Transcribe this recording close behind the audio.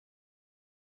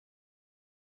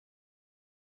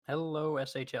Hello,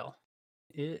 SHL.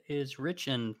 It is Rich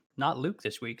and not Luke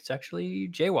this week. It's actually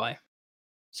JY.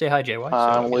 Say hi, JY. So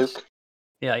I guess, Luke.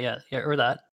 yeah, or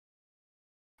that.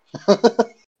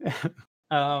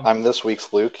 um, I'm this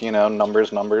week's Luke.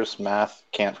 Numbers, math,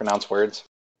 can't pronounce words.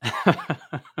 yeah,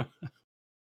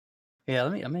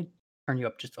 let me turn you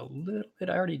up just a little bit.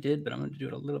 I already did, but I'm going to do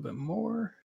it a little bit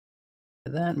more.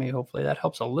 That maybe hopefully that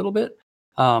helps a little bit.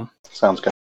 Sounds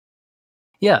good.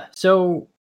 Yeah. So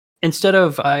instead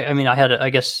of, I had, I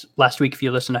guess last week, if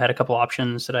you listened, I had a couple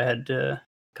options that I had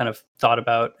kind of thought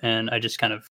about, and I just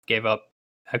kind of gave up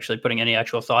actually putting any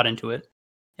actual thought into it,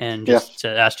 and Yeah, just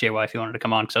asked JY if he wanted to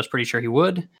come on because I was pretty sure he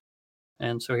would,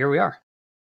 and so here we are.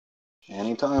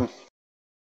 anytime.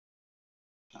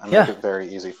 I make Yeah, it very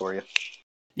easy for you.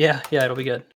 yeah, it'll be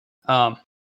good.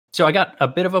 So I got a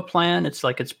bit of a plan. It's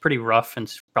pretty rough, and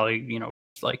it's probably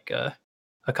it's like a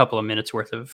couple of minutes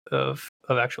worth of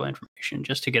actual information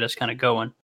just to get us kind of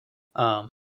going. Um,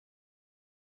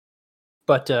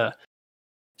 but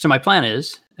So my plan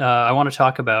is, I want to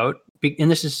talk about,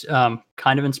 and this is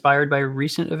kind of inspired by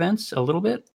recent events a little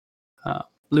bit.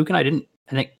 Luke and I didn't,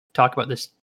 I think, talk about this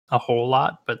a whole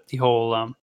lot, but the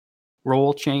whole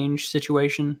role change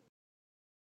situation.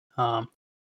 Um,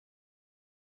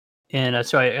 and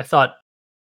so I thought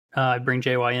I'd bring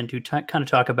JY in to kind of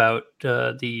talk about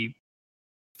the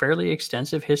fairly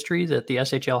extensive history that the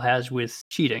SHL has with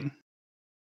cheating.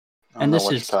 I don't And know this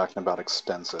what you're is, talking about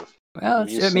extensive. well, Have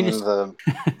you I mean, seen it's,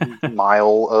 the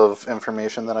mile of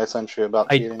information that I sent you about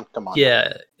I, cheating? Come on.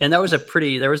 yeah, and that was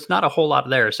there was not a whole lot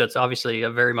there, so it's obviously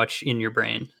very much in your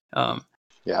brain.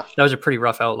 Yeah. That was a pretty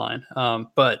rough outline.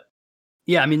 But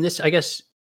yeah, I mean, this, I guess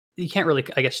you can't really,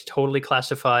 I guess, totally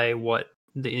classify what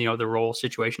the role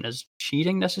situation as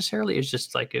cheating necessarily. It's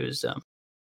just like it was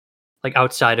like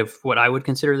outside of what I would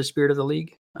consider the spirit of the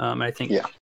league. I think Yeah.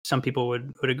 some people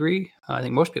would agree. I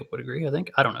think most people would agree.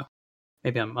 I don't know.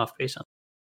 Maybe I'm off base on.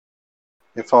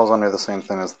 It falls under the same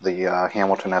thing as the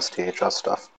Hamilton STHS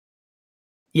stuff.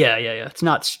 Yeah. It's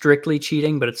not strictly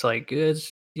cheating, but it's like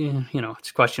it's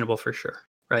questionable for sure,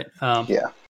 right? Yeah.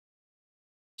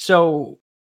 So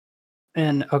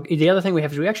And okay, the other thing we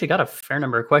have is we actually got a fair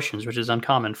number of questions, which is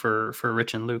uncommon for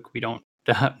Rich and Luke. We don't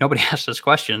nobody asks us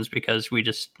questions because we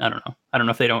just I don't know. I don't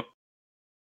know if they don't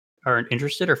aren't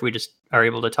interested or if we just are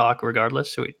able to talk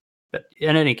regardless. But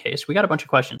in any case, we got a bunch of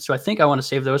questions. So I think I want to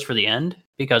save those for the end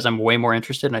because I'm way more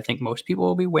interested, and I think most people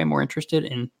will be way more interested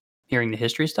in hearing the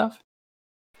history stuff.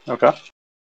 Okay.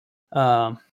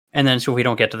 Um, and then so if we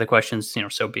don't get to the questions,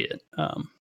 so be it.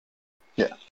 Yeah.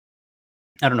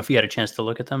 I don't know if you had a chance to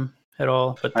look at them at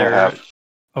all, but I have.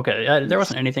 okay. There It's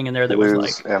wasn't anything in there that was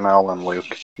Blues, like ML, and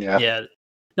Luke. Yeah. yeah,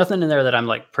 nothing in there that I'm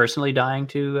like personally dying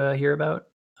to hear about.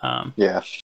 Um, Yeah.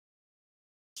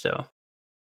 so,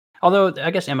 although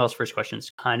I guess ML's first question is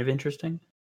kind of interesting,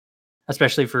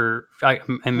 especially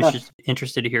I'm Eh, just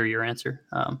interested to hear your answer.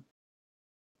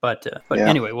 But yeah.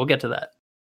 anyway, we'll get to that.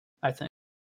 I think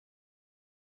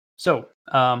so.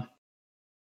 I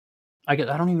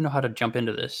don't even know how to jump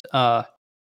into this.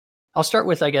 I'll start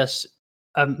with I guess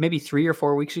maybe 3 or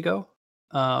 4 weeks ago.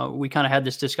 We kind of had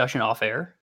this discussion off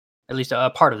air, at least a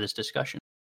part of this discussion.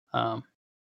 Um,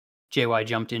 JY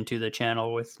jumped into the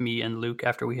channel with me and Luke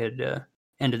after we had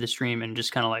ended the stream and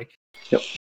just kind of like Yep.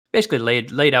 basically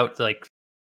laid out like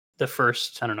the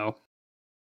first, I don't know,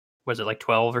 was it like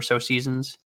 12 or so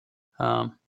seasons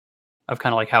um, of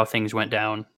kind of like how things went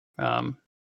down um,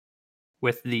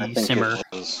 with I the think it simmer.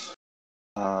 was.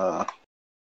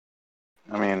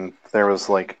 There was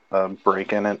like a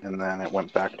break in it, and then it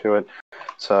went back to it.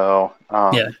 So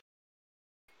Yeah.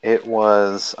 it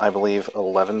was, I believe,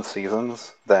 11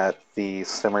 seasons that the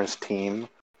Simmers team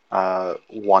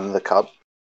won the cup.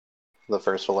 The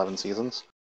first 11 seasons.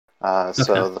 Okay.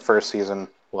 So the first season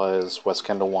was West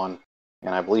Kendall won,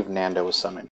 and I believe Nando was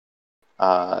summoned.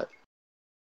 Uh,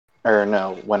 or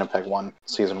no, Winnipeg won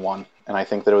season one, and I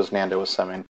think that it was Nando was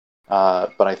summoned.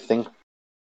 But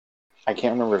I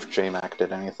can't remember if JMac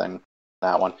did anything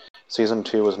that one. Season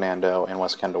 2 was Nando and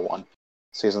West Kendall won.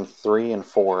 Season 3 and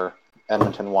 4,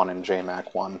 Edmonton won and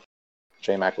JMac won.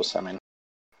 JMac was semi.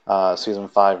 Season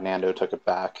 5, Nando took it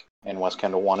back and West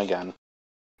Kendall won again.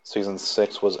 Season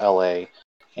 6 was LA,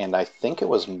 and I think it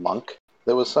was Monk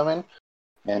that was semi.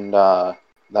 And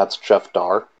that's Jeff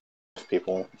Dar.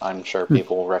 I'm sure Hmm.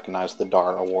 people recognize the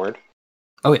Dar Award.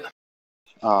 Oh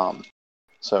yeah.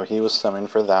 So he was semi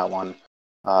for that one.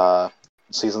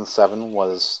 Season 7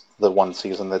 was the one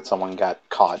season that someone got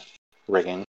caught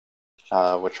rigging,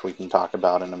 which we can talk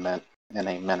about in a minute.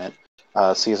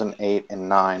 Season 8 and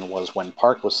 9 was when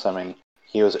Park was simming.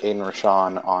 He was Aiden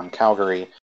Rashawn on Calgary.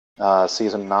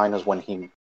 Season 9 is when he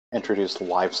introduced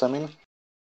live simming,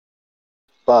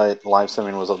 but live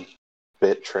simming was a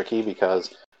bit tricky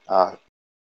because, look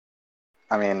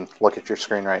at your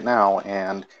screen right now,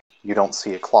 and you don't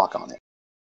see a clock on it.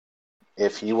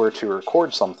 If you were to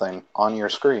record something on your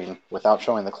screen without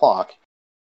showing the clock,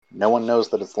 no one knows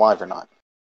that it's live or not.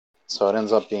 So it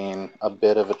ends up being a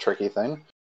bit of a tricky thing.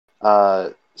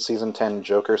 Season 10,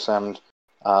 Joker simmed,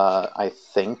 I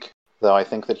think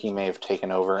that he may have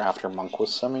taken over after Monk was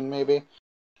simming, maybe.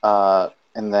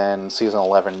 And then Season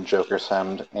 11, Joker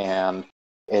simmed, and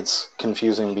it's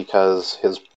confusing because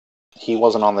he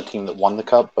wasn't on the team that won the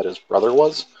cup, but his brother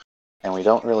was. And we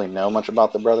don't really know much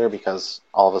about the brother because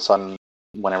all of a sudden,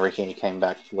 whenever he came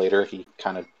back later, he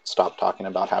kind of stopped talking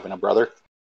about having a brother.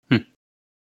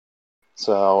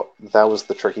 So that was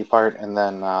the tricky part. And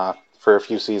then for a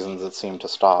few seasons, it seemed to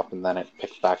stop, and then it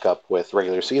picked back up with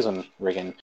regular season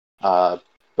rigging. But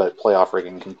playoff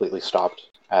rigging completely stopped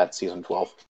at season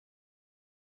 12.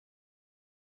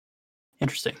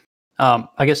 Interesting.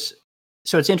 I guess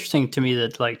so. It's interesting to me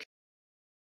that like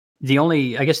the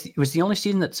only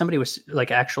season that somebody was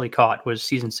like actually caught was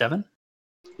season 7.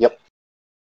 Yep.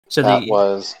 So that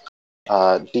was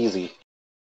DZ.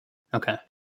 Okay.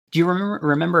 Do you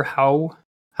remember how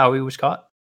he was caught?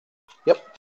 Yep.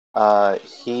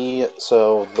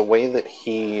 So the way that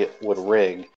he would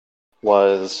rig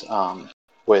was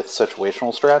with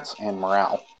situational strats and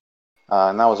morale.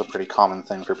 And that was a pretty common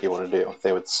thing for people to do.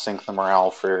 They would sync the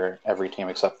morale for every team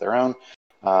except their own,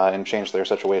 and change their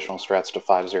situational strats to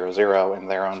 5-0-0 and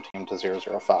their own team to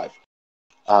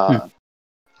 0-0-5.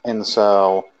 And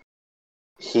so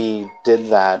he did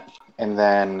that, and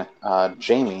then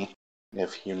Jamie,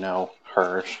 if you know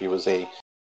her, she was a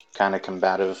kind of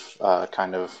combative, I'm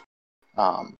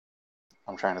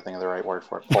trying to think of the right word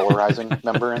for it, polarizing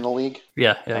member in the league.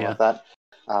 Yeah. Like that.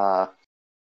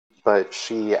 But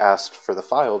she asked for the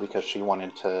file because she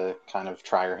wanted to kind of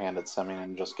try her hand at simming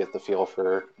and just get the feel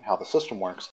for how the system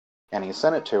works. And he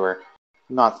sent it to her,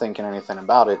 not thinking anything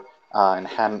about it, and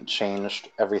hadn't changed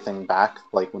everything back.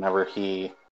 Like whenever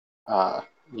he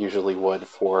usually would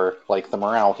for like the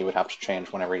morale, he would have to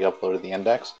change whenever he uploaded the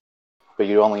index. But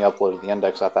you only uploaded the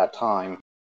index at that time,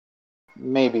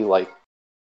 maybe like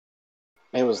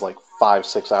it was like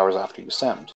 5-6 hours after you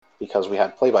simmed, because we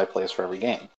had play-by-plays for every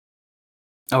game.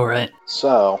 Oh, right.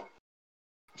 So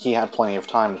he had plenty of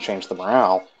time to change the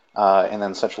morale, and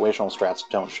then situational strats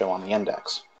don't show on the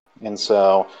index. And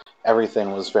so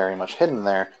everything was very much hidden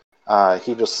there.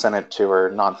 He just sent it to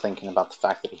her, not thinking about the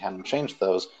fact that he hadn't changed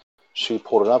those. She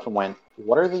pulled it up and went,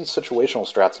 "What are these situational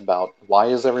strats about? Why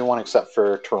is everyone except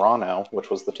for Toronto, which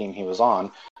was the team he was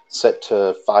on, set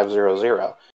to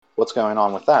 5-0-0? What's going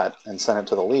on with that?" And sent it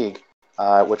to the league,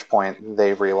 at which point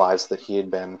they realized that he had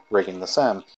been rigging the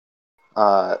sim.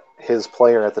 His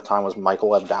player at the time was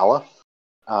Michael Abdallah.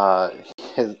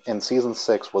 In season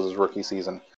 6 was his rookie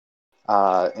season,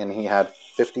 and he had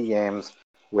 50 games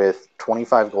with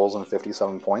 25 goals and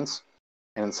 57 points.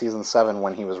 And in season 7,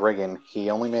 when he was rigging, he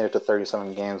only made it to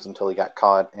 37 games until he got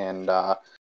caught and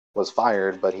was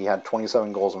fired. But he had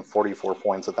 27 goals and 44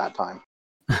 points at that time.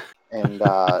 And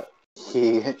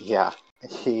he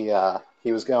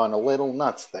was going a little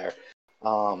nuts there.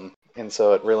 And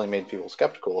so it really made people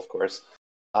skeptical, of course.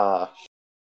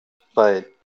 But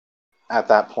at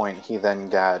that point, he then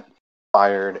got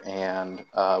fired and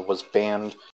was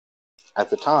banned. At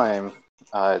the time,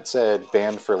 it said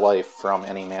banned for life from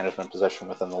any management position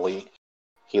within the league.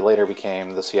 He later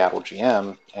became the Seattle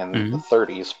GM in the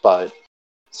 30s, but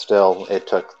still, it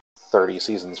took 30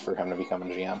 seasons for him to become a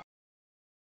GM.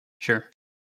 Sure.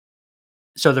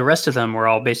 So the rest of them were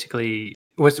all basically...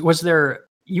 Was there...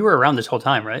 You were around this whole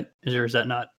time, right? Is that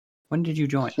not... When did you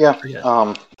join? Yeah,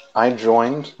 I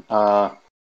joined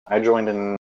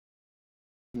in,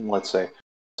 let's say,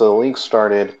 so the league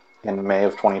started in May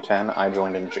of 2010. I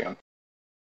joined in June.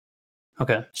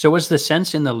 Okay. So was the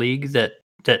sense in the league that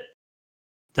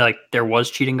like there was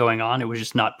cheating going on, it was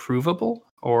just not provable?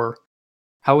 Or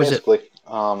how was it? Basically,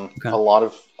 okay. a lot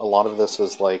of this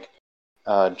is like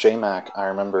J-Mac, I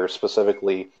remember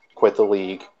specifically, quit the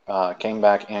league, came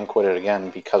back and quit it again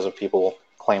because of people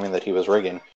claiming that he was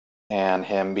rigging, and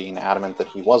him being adamant that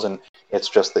he wasn't. It's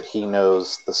just that he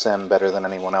knows the sim better than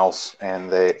anyone else, and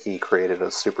that he created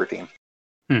a super team.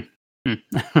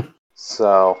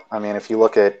 So, I mean, if you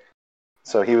look at...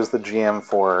 So he was the GM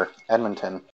for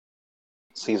Edmonton,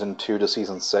 season 2 to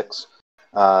season 6.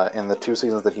 And the 2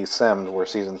 seasons that he simmed were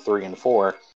season 3 and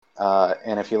 4.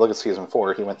 And if you look at season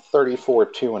 4, he went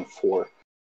 34-2-4.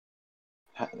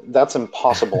 That's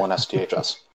impossible in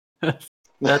STHS.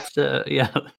 That's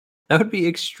yeah, that would be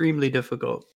extremely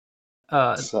difficult.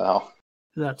 So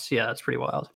that's pretty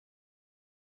wild.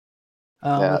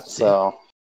 Yeah, Let's see. so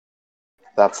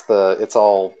it's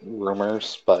all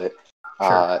rumors, but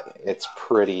Sure. it's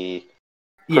pretty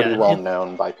Yeah, well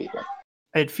known by people.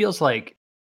 it feels like,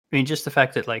 I mean, just the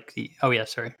fact that like the oh yeah,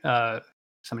 sorry.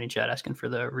 Somebody in chat asking for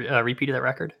the repeat of that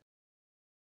record.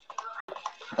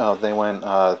 Oh, they went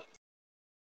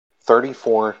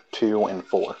 34, 2, and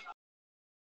 4.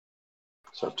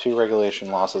 So 2 regulation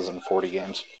losses in 40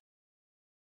 games.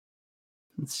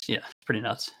 It's pretty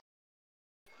nuts.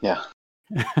 Yeah.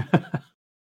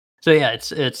 So yeah,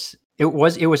 it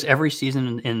was every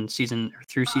season in season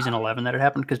through season 11 that it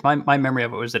happened, because my memory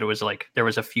of it was that it was like there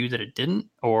was a few that it didn't,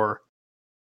 or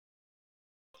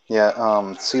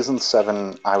Yeah, season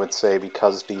 7, I would say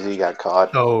because DZ got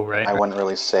caught, oh right, I right. wouldn't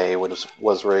really say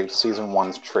was rigged. Season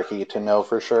 1's tricky to know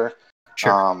for sure.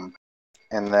 Sure. Um,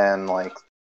 and then like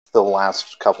the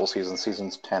last couple seasons,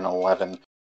 seasons 10, 11,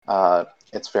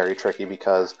 it's very tricky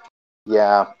because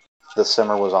yeah, the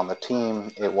simmer was on the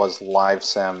team. It was live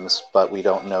sims, but we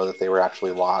don't know that they were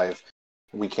actually live.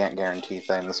 We can't guarantee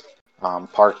things.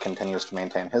 Park continues to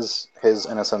maintain his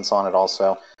innocence on it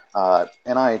also,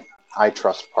 and I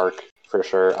trust Park for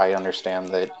sure. I understand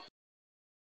that.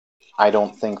 I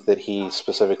don't think that he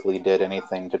specifically did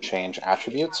anything to change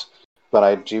attributes, but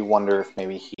I do wonder if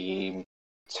maybe he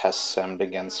test simmed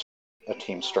against a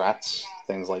team strats,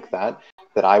 things like that.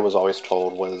 That I was always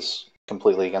told was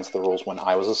completely against the rules when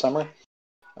I was a simmer,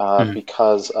 Mhm.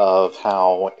 because of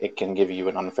how it can give you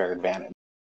an unfair advantage.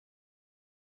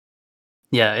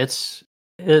 Yeah, it's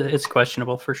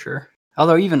questionable for sure.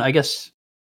 Although even I guess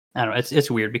I don't know, it's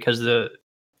weird because the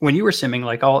when you were simming,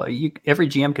 like every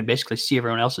GM could basically see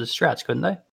everyone else's strats, couldn't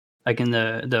they? Like in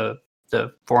the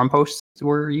forum posts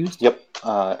were used. Yep,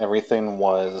 everything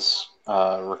was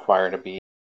required to be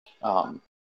um,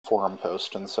 forum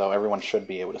post, and so everyone should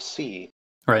be able to see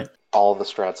Right. all the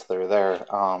strats that are there.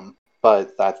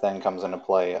 But that then comes into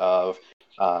play of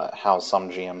how some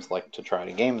GMs like to try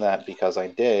to game that, because I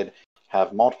did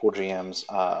have multiple GMs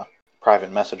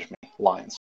private message me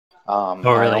lines. Oh,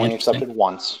 I really only interesting. accepted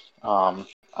once.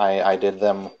 I did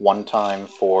them one time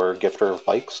for Gifter of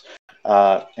Bikes,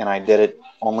 and I did it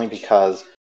only because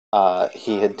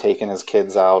he had taken his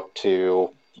kids out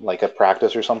to like a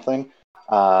practice or something,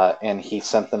 and he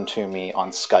sent them to me on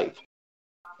Skype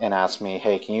and asked me,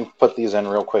 "Hey, can you put these in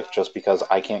real quick just because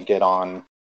I can't get on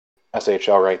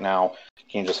SHL right now?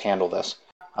 Can you just handle this?"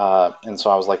 And so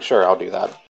I was like, "Sure, I'll do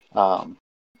that."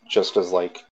 Just as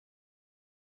like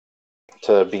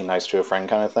to be nice to a friend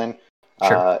kind of thing.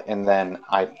 Sure. And then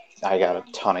I got a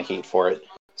ton of heat for it,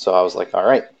 so I was like, "All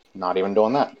right, not even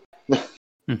doing that."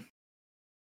 Hmm.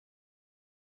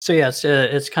 So yeah,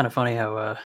 it's kind of funny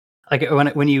how like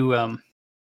when you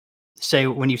say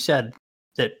when you said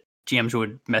that GMs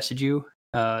would message you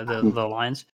the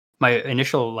lines, my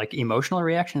initial like emotional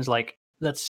reaction is like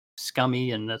that's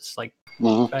scummy and that's like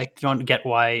Mm-hmm. I don't get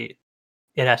why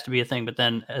it has to be a thing. But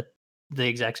then at the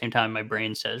exact same time, my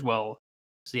brain says, well,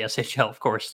 it's the SHL, of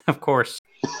course, of course,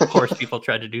 people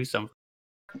tried to do some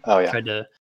Oh yeah. tried to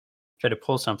try to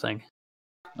pull something.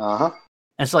 Uh huh.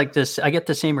 And it's like this. I get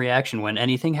the same reaction when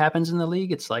anything happens in the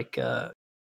league. It's like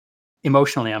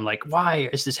emotionally, I'm like, why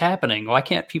is this happening? Why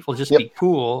can't people just Yep. be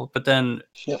cool? But then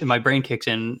Yep. my brain kicks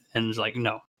in and is like,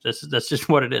 no, that's just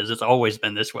what it is. It's always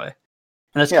been this way.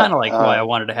 And that's kind Yeah. of like why I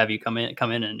wanted to have you come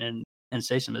in and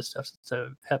say some of this stuff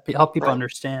to help people Right.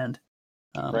 understand.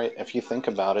 Um, Right. If you think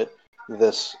about it,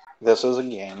 this is a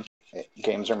game.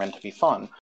 Games are meant to be fun,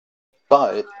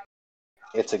 but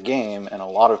it's a game, and a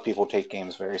lot of people take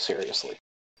games very seriously.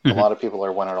 A mhm, lot of people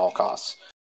are win at all costs,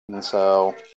 and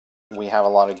so we have a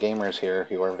lot of gamers here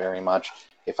who are very much.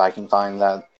 If I can find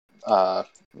that uh,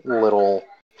 little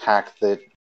hack that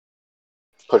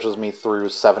pushes me through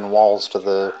 7 walls to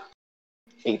the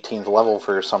 18th level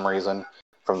for some reason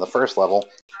from the first level,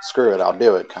 screw it, I'll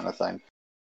do it, kind of thing.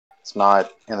 It's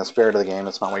not in the spirit of the game.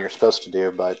 It's not what you're supposed to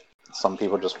do, but some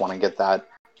people just want to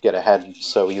get ahead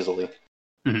so easily.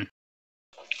 mhm.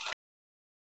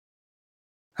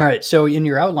 All right. So in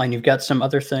your outline, you've got some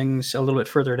other things a little bit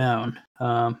further down.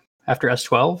 After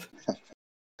S12.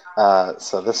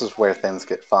 So this is where things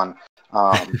get fun.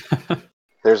 Um,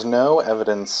 there's no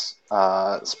evidence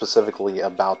specifically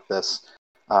about this,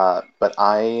 but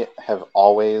I have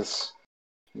always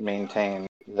maintained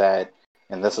that,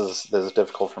 and this is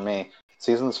difficult for me.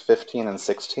 Seasons 15 and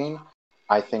 16,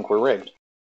 I think were rigged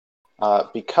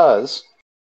because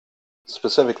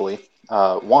specifically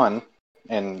one,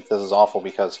 and this is awful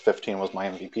because 15 was my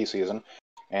MVP season,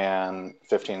 and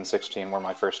 15 and 16 were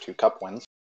my first 2 cup wins,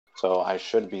 so I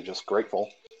should be just grateful.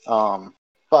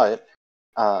 But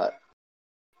uh,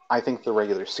 I think the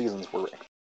regular seasons were rigged.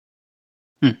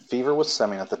 Hmm. Fever was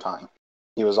semi at the time.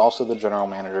 he was also the general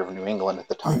manager of New England at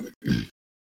the time.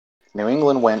 New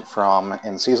England went from,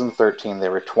 in season 13, they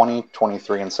were 20,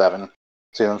 23, and 7.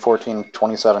 Season 14,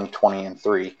 27, 20, and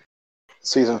 3.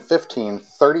 Season 15,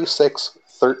 36,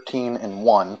 13, and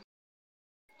 1.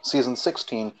 Season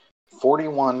 16,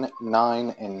 41,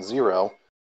 9, and 0.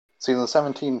 Season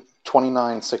 17,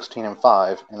 29, 16, and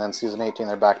 5. And then season 18,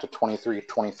 they're back to 23,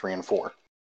 23, and 4.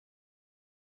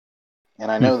 And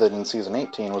I know that in season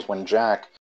 18 was when Jack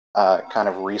kind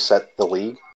of reset the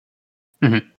league.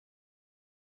 Mm-hmm.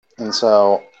 And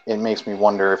so it makes me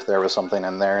wonder if there was something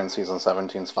in there in season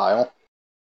 17's file.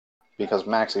 Because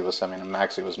Maxey was simming, and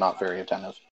Maxey was not very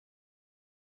attentive.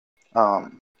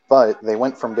 But they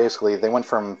went from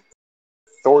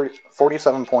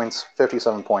 47 points,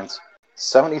 57 points,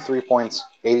 73 points,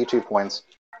 82 points,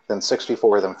 then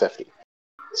 64, then 50.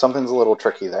 Something's a little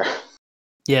tricky there.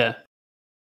 Yeah.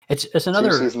 It's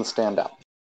another 2 seasons stand out.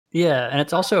 Yeah, and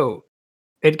it's also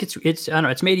I don't know,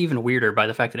 it's made even weirder by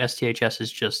the fact that STHS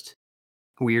is just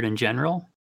weird in general.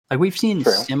 Like we've seen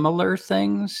similar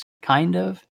things, kind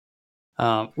of.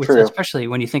 Especially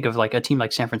when you think of like a team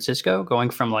like San Francisco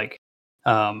going from like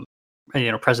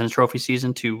President's Trophy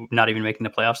season to not even making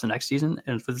the playoffs the next season,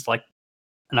 and it's like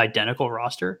an identical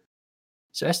roster.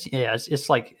 So it's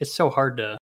like it's so hard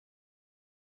to.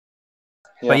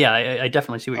 Yeah. But yeah, I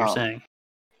definitely see what you're saying.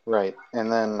 Right,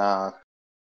 and then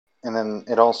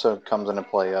it also comes into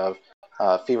play of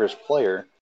Fever's player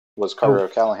was Carter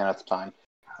O'Callahan at the time.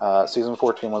 Season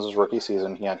 14 was his rookie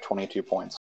season. He had 22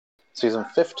 points. Season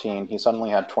 15, he suddenly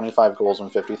had 25 goals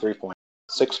and 53 points.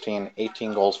 16,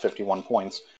 18 goals, 51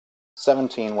 points.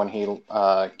 17, when he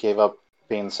gave up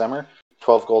being Simmer,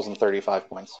 12 goals and 35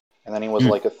 points. And then he was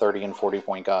like a 30 and 40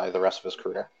 point guy the rest of his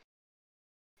career.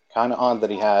 Kind of odd that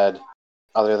he had,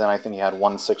 other than I think he had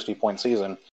one 60 point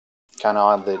season, kind of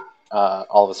odd that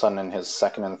all of a sudden in his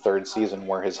second and third season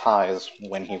were his highs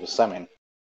when he was semming.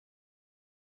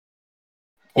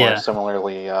 Or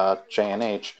similarly,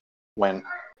 J&H went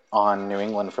on New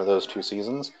England for those 2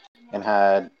 seasons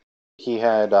and he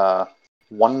had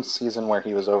one season where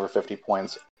he was over 50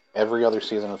 points. Every other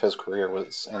season of his career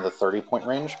was in the 30 point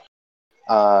range.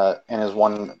 And his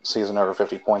one season over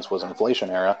 50 points was inflation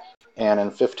era. And in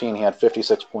 15 he had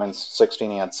 56 points.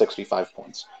 16 he had 65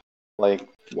 points. Like,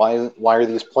 why are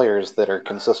these players that are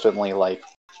consistently like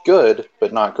good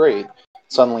but not great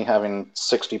suddenly having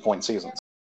 60 point seasons?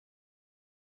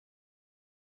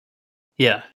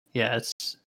 Yeah, it's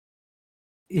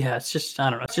just, I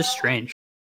don't know, it's just strange.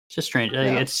 It's just strange.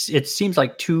 Yeah. It seems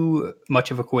like too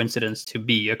much of a coincidence to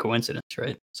be a coincidence,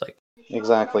 right? It's like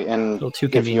exactly. And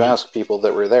if you ask people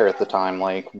that were there at the time,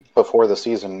 like before the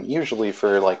season, usually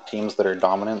for like teams that are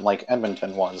dominant, like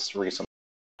Edmonton was recently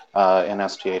in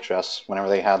STHS, whenever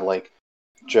they had like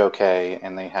Joe K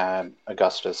and they had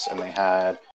Augustus and they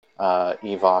had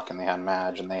Evok and they had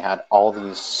Madge and they had all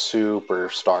these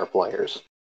superstar players.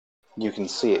 You can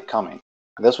see it coming.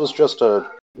 This was just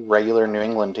a regular New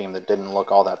England team that didn't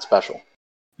look all that special.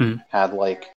 They had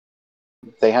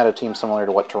a team similar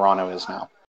to what Toronto is now.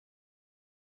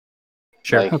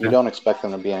 Sure. You don't expect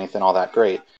them to be anything all that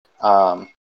great.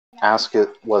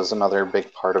 Askett was another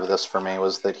big part of this for me,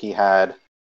 was that he had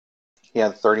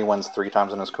 30 wins 3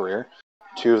 times in his career.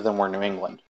 2 of them were New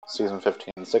England, season 15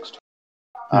 and 16.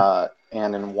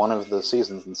 And in one of the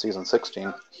seasons, in season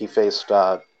 16, he faced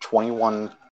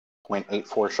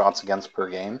 21.84 shots against per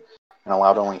game and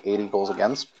allowed only 80 goals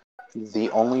against.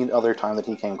 The only other time that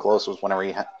he came close was whenever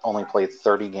he only played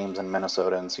 30 games in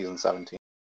Minnesota in season 17.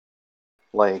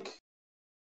 Like,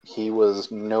 he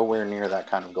was nowhere near that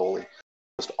kind of goalie.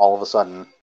 Just all of a sudden,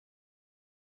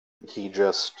 he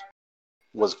just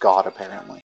was God,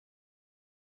 apparently.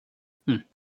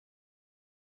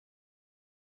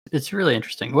 It's really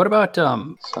interesting. What about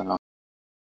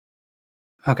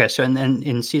Okay, so and then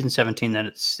in season 17, then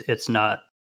it's not,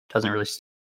 doesn't really,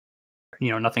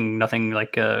 nothing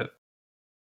like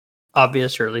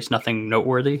obvious, or at least nothing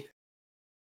noteworthy.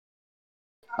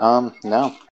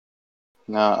 No.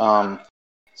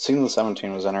 Season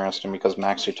 17 was interesting because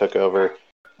Maxey took over,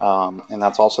 and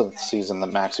that's also the season that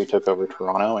Maxey took over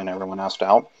Toronto and everyone asked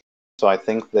out. So I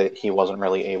think that he wasn't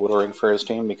really able to rig for his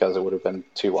team because it would have been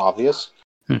too obvious.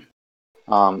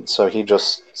 So he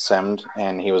just simmed,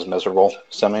 and he was miserable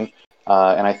simming.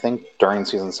 And I think during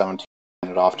season 17, he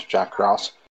handed off to Jack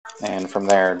Cross. And from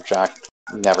there, Jack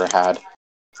never had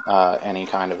any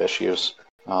kind of issues.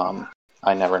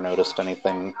 I never noticed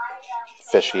anything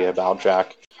fishy about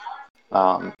Jack.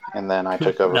 And then I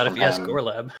took over Not from if you him. ask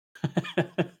Gorlab.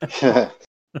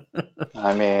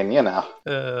 I mean,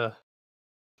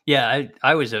 Yeah,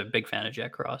 I was a big fan of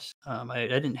Jack Cross. I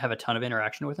didn't have a ton of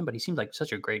interaction with him, but he seemed like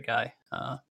such a great guy.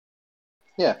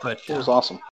 Yeah, But he was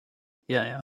awesome.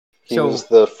 yeah. He So, was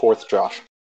the fourth Josh.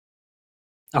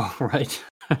 oh right.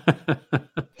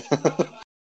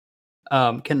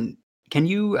 Can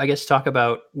you, I guess, talk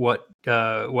about what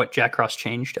Jack Cross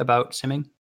changed about simming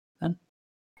then?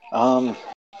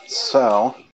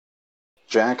 So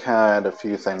Jack had a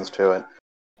few things to it.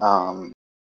 Um,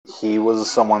 he was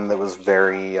someone that was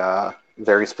very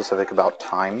specific about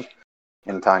time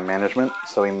and time management.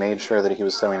 So he made sure that he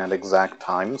was simming at exact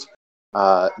times,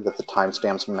 that the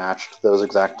timestamps matched those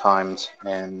exact times,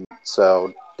 and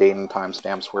so date and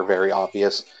timestamps were very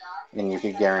obvious, and you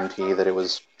could guarantee that it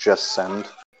was just send,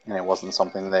 and it wasn't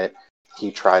something that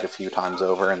he tried a few times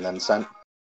over and then sent,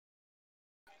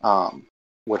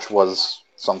 which was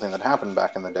something that happened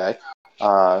back in the day.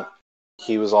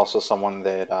 He was also someone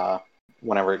that,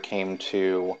 whenever it came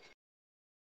to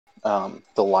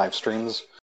the live streams,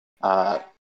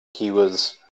 he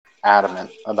was adamant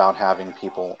about having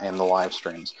people in the live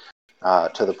streams,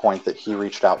 to the point that he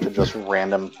reached out to just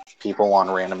random people on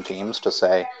random teams to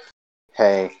say,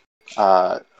 hey,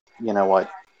 you know what,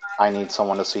 I need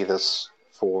someone to see this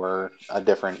for a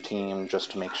different team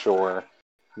just to make sure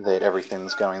that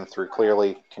everything's going through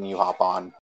clearly. Can you hop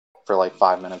on for like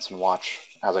 5 minutes and watch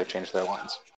as I change their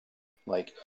lines?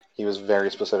 Like, he was very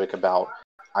specific about,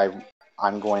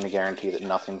 I'm going to guarantee that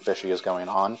nothing fishy is going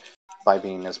on by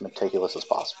being as meticulous as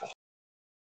possible.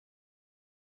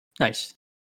 Nice.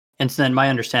 And so then my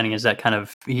understanding is that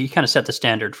he kind of set the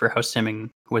standard for how simming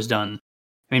was done.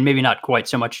 I mean, maybe not quite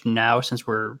so much now since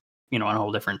we're on a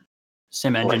whole different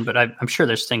sim engine, Right. but I'm sure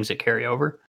there's things that carry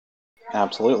over.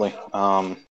 Absolutely.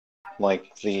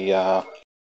 Like the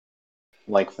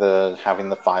having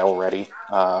the file ready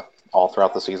all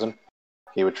throughout the season.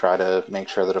 He would try to make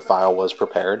sure that a file was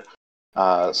prepared,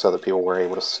 so that people were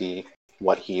able to see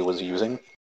what he was using.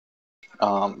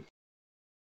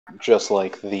 Just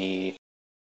like the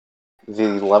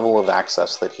level of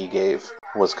access that he gave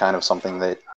was kind of something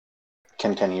that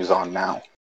continues on now.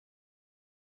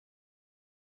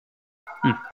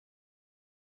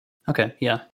 Okay,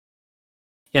 yeah.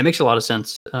 Yeah, it makes a lot of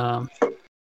sense.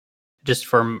 Just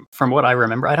from what I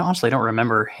remember, I honestly don't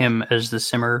remember him as the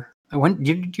simmer. When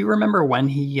do you remember when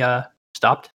he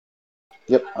stopped?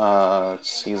 Yep.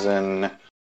 Season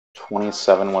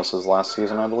 27 was his last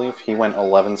season, I believe. He went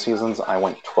 11 seasons. I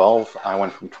went 12. I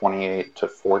went from 28 to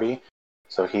 40.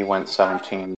 So he went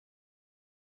 17.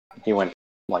 He went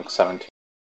like 17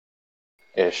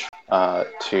 ish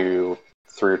to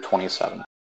through 27.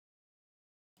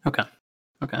 Okay.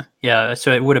 Yeah,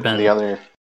 so it would have been.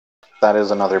 That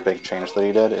is another big change that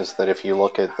he did, is that if you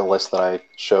look at the list that I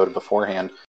showed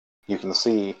beforehand, you can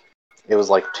see it was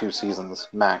like 2 seasons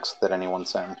max that anyone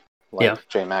sent. Like, Yeah.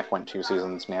 J Mac went 2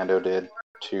 seasons, Nando did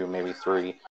 2, maybe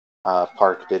 3,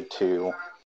 Park did 2,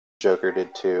 Joker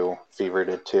did 2, Fever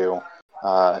did 2,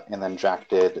 and then Jack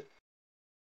did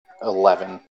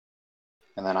 11,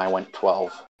 and then I went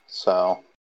 12. So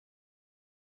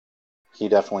he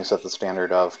definitely set the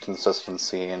standard of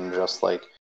consistency and just like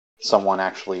someone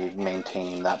actually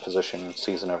maintaining that position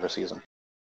season over season.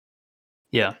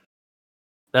 Yeah.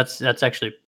 That's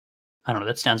actually, I don't know,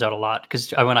 that stands out a lot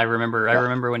because I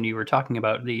remember when you were talking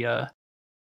about the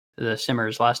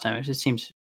simmers last time. It just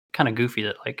seems kind of goofy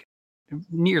that like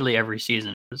nearly every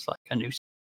season is like a new.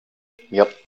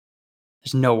 Yep.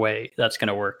 There's no way that's going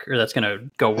to work or that's going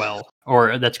to go well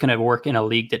or that's going to work in a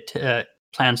league that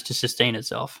plans to sustain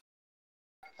itself.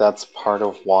 That's part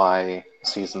of why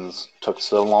seasons took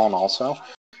so long also,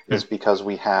 is because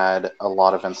we had a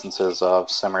lot of instances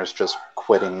of simmers just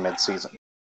quitting mid-season.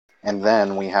 And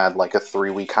then we had like a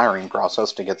 3-week hiring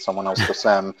process to get someone else to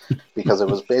sim, because it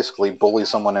was basically bully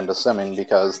someone into simming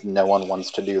because no one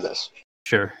wants to do this.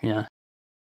 Sure, yeah.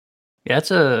 Yeah,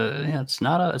 it's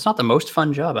not the most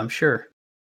fun job, I'm sure.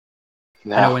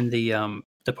 No. I know when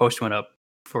the post went up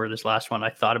for this last one, I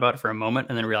thought about it for a moment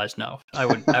and then realized no, I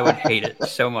would hate it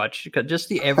so much because just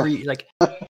the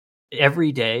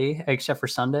every day except for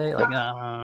Sunday, like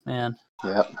man,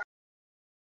 Yep.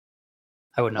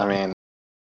 I would not. I mean,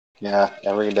 yeah,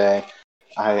 every day.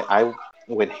 I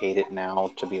would hate it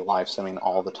now to be live simming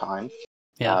all the time.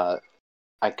 Yeah.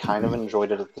 I kind of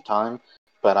enjoyed it at the time,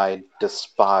 but I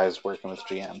despise working with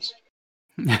GMs.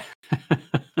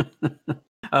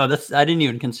 Oh, I didn't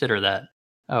even consider that.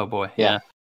 Oh boy, yeah.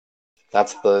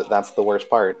 That's the worst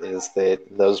part, is that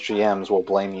those GMs will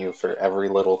blame you for every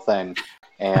little thing.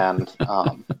 And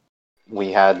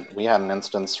we had an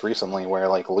instance recently where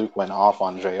like Luke went off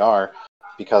on JR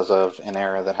because of an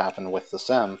error that happened with the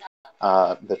sim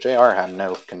that JR had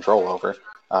no control over.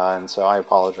 And so I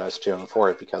apologize to him for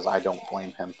it because I don't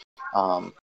blame him,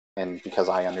 and because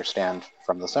I understand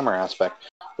from the simmer aspect.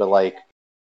 But like,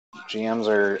 GMs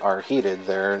are heated.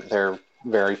 They're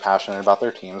very passionate about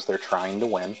their teams. They're trying to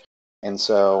win, and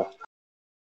so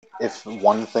if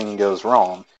one thing goes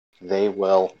wrong, they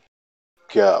will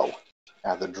go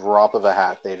at the drop of a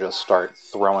hat. They just start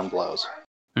throwing blows.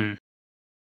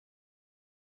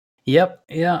 Yep.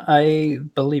 Yeah, I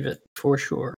believe it for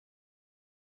sure.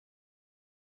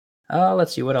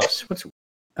 Let's see what else. Is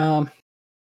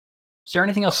there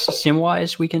anything else sim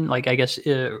wise we can like? I guess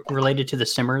related to the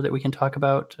simmer that we can talk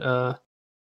about. There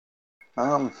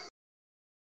I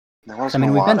wasn't mean,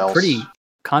 a we've lot been else. pretty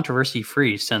controversy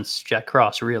free since Jack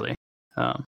Cross, really.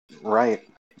 Right.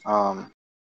 I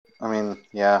mean,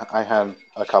 yeah, I had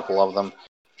a couple of them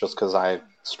just because I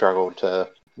struggled to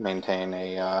maintain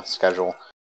a schedule.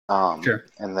 Sure.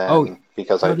 And then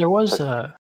because I there was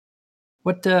took,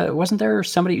 what wasn't there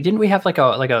somebody? Didn't we have like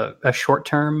a short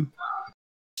term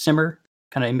simmer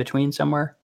kind of in between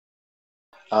somewhere?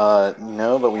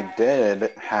 no, but we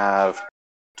did have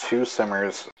two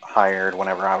simmers hired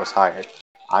whenever I was hired.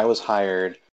 I was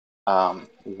hired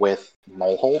with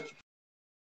Moleholt,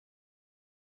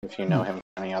 if you know him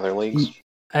from any other leagues.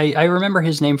 I remember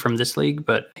his name from this league,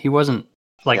 but he wasn't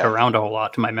Yeah. around a whole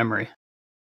lot to my memory.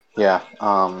 Yeah.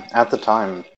 At the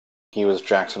time, he was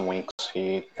Jackson Weeks.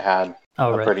 He had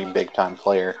a pretty big time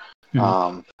player.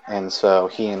 And so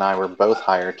he and I were both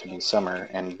hired to be simmer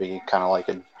and be kind of like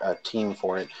a team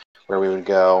for it, where we would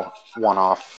go one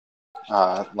off.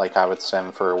 Like I would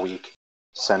sim for a week,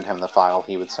 send him the file,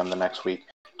 he would sim the next week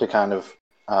to kind of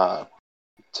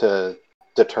to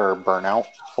deter burnout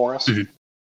for us.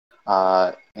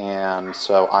 And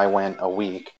so I went a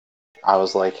week. I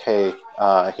was like, hey,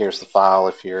 here's the file.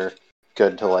 If you're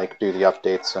good to like do the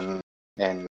updates and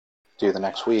do the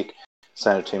next week,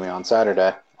 send it to me on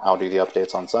Saturday. I'll do the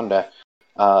updates on Sunday.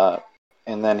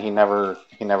 And then he never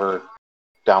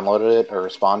downloaded it or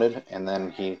responded, and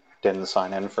then he didn't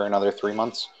sign in for another 3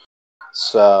 months.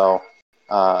 So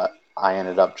I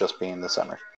ended up just being the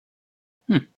simmer.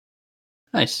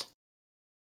 Nice.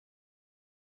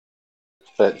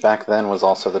 But back then was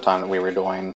also the time that we were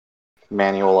doing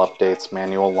manual updates,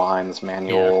 manual lines,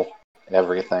 manual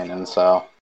everything, and so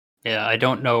yeah, I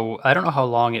don't know how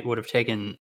long it would have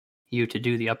taken you to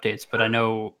do the updates, but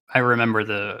I remember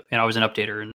I was an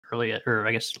updater in early, or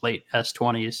I guess late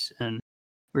S20s, and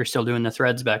we were still doing the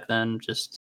threads back then,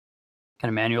 just kind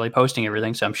of manually posting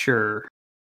everything. So I'm sure.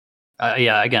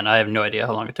 Yeah, again, I have no idea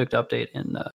how long it took to update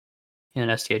in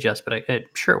STHS, but I'm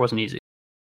sure it wasn't easy.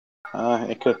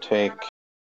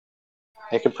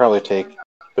 it could probably take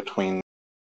between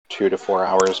 2 to 4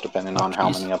 hours, depending on how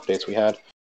many updates we had.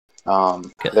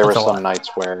 There were some nights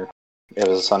where it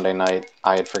was a Sunday night,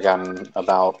 I had forgotten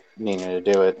about needing to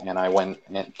do it, and I went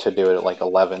to do it at like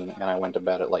 11, and I went to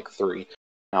bed at like 3.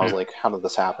 And I was like, how did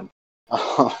this happen?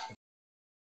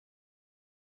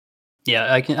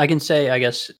 Yeah, I can say, I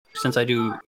guess, since I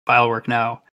do file work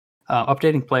now,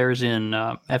 updating players in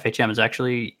FHM is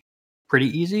actually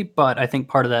pretty easy, but I think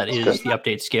part of that is the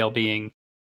update scale being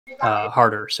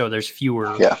harder, so there's fewer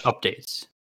updates.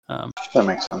 That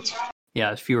makes sense.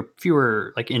 Yeah,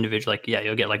 fewer like individual, like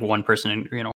you'll get like one person,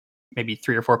 maybe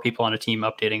 3 or 4 people on a team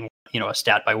updating, a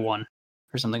stat by 1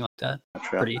 or something like that. Gotcha.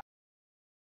 Pretty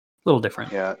little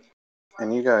different. Yeah,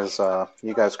 and you guys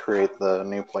create the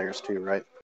new players too, right?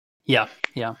 Yeah.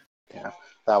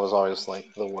 That was always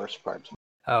like the worst part.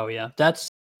 Oh yeah, it's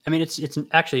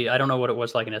actually, I don't know what it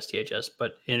was like in STHS,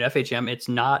 but in FHM it's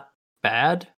not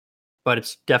bad, but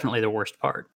it's definitely the worst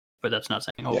part. But that's not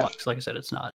saying a whole lot, because like I said,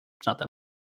 it's not that.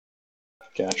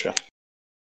 Gotcha.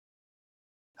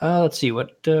 Let's see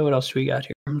what else do we got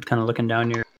here. I'm kind of looking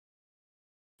down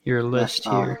your list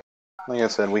here. Like I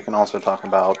said, we can also talk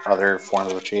about other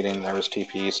forms of cheating. There was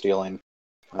TPE stealing.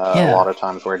 A lot of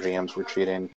times where GMs were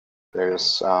cheating.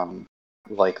 There's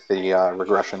like the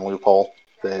regression loophole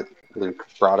that Luke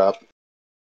brought up.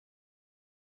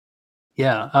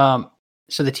 Yeah.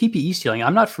 So the TPE stealing,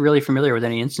 I'm not really familiar with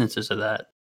any instances of that.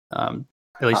 At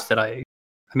least that I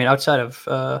mean, outside of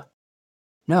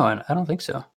no, I don't think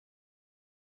so.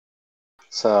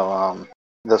 So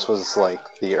this was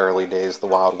like the early days, the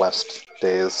Wild West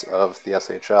days of the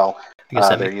SHL.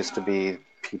 There used to be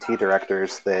PT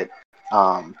directors that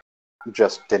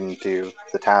just didn't do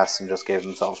the tasks and just gave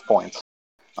themselves points.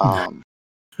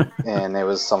 And it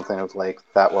was something of like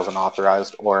that wasn't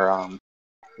authorized, or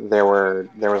there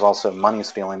was also money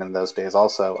stealing in those days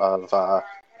also of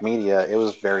media. It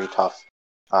was very tough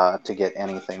to get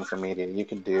anything from media. You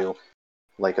could do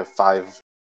like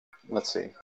let's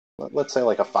say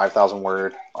like a 5,000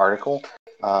 word article.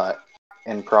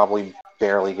 and probably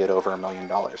barely get over $1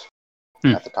 million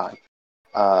at the time.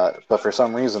 But for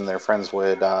some reason, their friends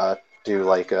would do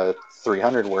like a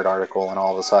 300-word article and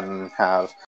all of a sudden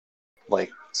have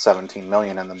like 17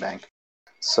 million in the bank.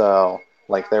 So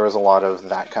like there was a lot of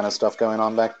that kind of stuff going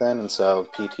on back then, and so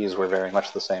PTs were very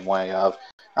much the same way of,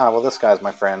 well, this guy's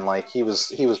my friend. Like he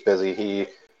was busy.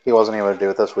 He wasn't able to do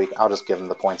it this week. I'll just give him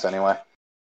the points anyway.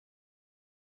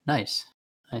 Nice.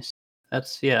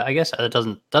 That's I guess that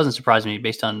doesn't surprise me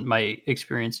based on my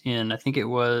experience in, I think it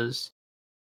was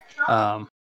what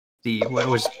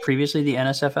was previously the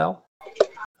NSFL.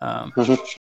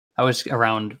 I was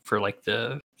around for like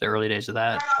the early days of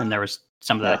that, and there was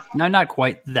some of that. No, not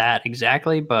quite that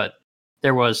exactly, but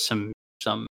there was some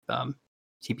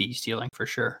TPE stealing for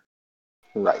sure.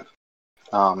 Right.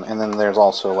 And then there's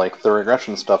also like the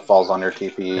regression stuff falls under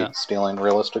TPE stealing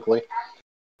realistically.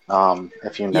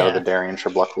 If you know the Darian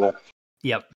Shabluck rule.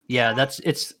 Yep. Yeah,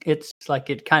 it's like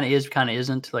it kind of is, kind of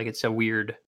isn't. Like it's a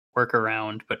weird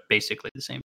workaround, but basically the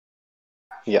same.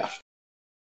 Yeah.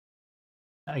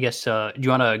 I guess. Do you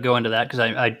want to go into that?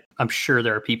 Because I'm sure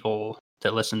there are people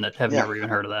that listen that have never even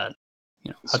heard of that.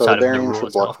 Outside of the rule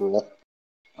itself. Rule.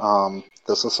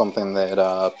 This is something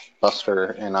that Buster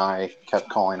and I kept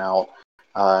calling out,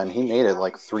 and he made it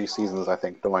like 3 seasons, I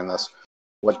think, doing this.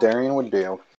 What Darian would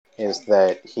do is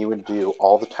that he would do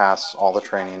all the tasks, all the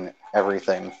training,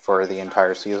 everything for the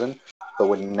entire season, but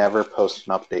would never post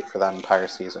an update for that entire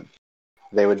season.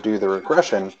 They would do the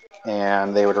regression,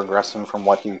 and they would regress him from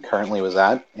what he currently was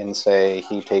at, and say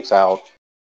he takes out,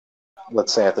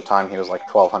 let's say at the time he was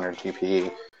like 1200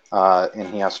 TPE, and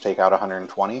he has to take out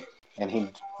 120, and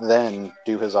he'd then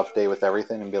do his update with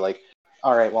everything and be like,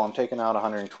 all right, well, I'm taking out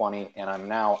 120, and I'm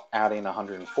now adding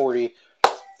 140.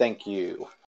 Thank you.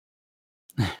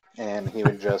 And he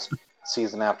would just,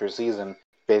 season after season,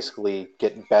 basically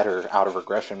get better out of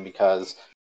regression because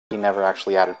he never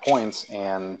actually added points,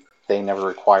 and they never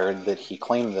required that he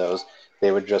claim those.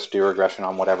 They would just do regression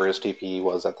on whatever his TPE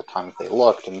was at the time that they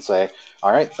looked and say,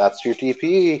 all right, that's your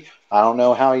TPE. I don't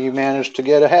know how you managed to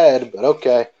get ahead, but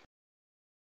okay.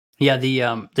 Yeah,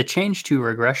 the change to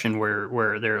regression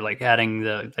where they're like adding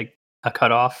a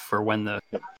cutoff for when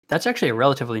that's actually a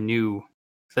relatively new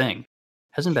thing.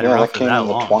 Hasn't been around for that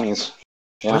long. Yeah, that came in the 20s.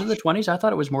 Yeah. Was it the 20s? I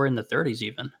thought it was more in the 30s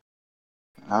even.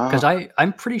 Because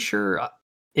I'm pretty sure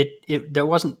it that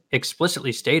wasn't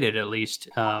explicitly stated, at least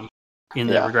in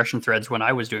the regression threads when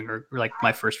I was doing like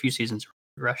my first few seasons of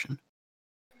regression.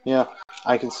 Yeah,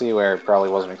 I can see where it probably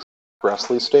wasn't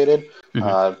expressly stated,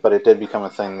 but it did become a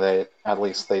thing that at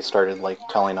least they started like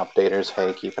telling updaters,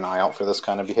 hey, keep an eye out for this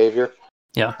kind of behavior.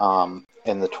 Yeah.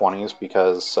 In the 20s,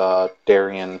 because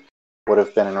Darian would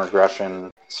have been in regression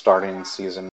starting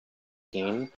season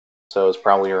 18, so it was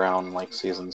probably around like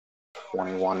seasons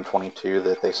 21, 22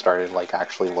 that they started like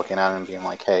actually looking at it and being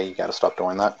like, hey, you got to stop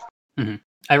doing that.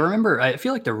 I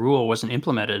feel like the rule wasn't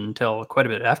implemented until quite a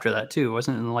bit after that too.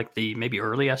 Wasn't it in like the maybe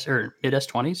early or mid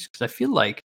S20s? Because I feel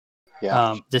like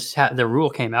the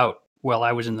rule came out while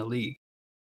I was in the league.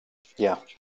 Yeah.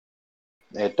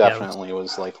 It definitely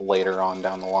was like later on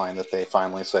down the line that they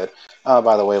finally said,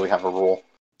 by the way, we have a rule.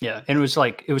 Yeah, and it was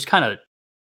like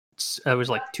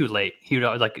too late. He'd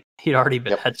already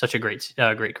had such a great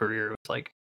career. It was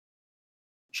like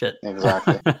shit.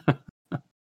 Exactly.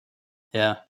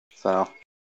 Yeah. So,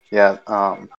 yeah,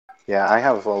 I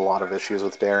have a lot of issues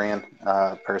with Darian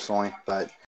personally,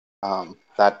 but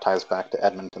that ties back to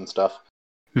Edmonton stuff.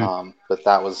 But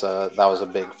that was a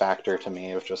big factor to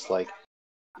me. It was just like,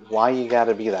 why you got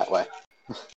to be that way?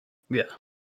 Yeah.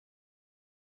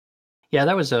 Yeah,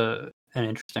 that was an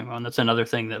interesting one. That's another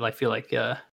thing that I feel like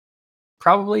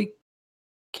probably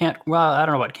can't. Well, I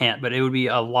don't know about can't, but it would be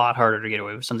a lot harder to get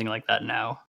away with something like that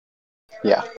now.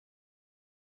 Yeah.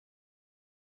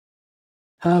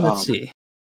 Let's see.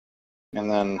 And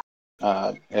then,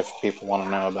 if people want to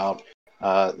know about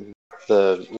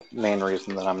the main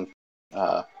reason that I'm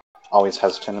always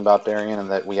hesitant about Darian, and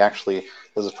that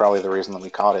this is probably the reason that we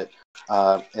caught it,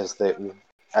 is that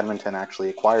Edmonton actually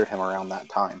acquired him around that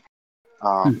time.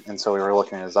 And so we were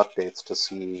looking at his updates to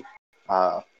see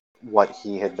what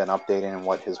he had been updating and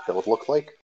what his build looked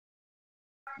like.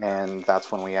 And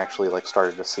that's when we actually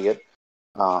started to see it.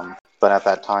 But at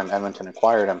that time, Edmonton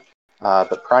acquired him.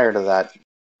 But prior to that,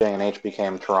 J&H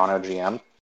became Toronto GM,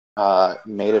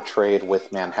 made a trade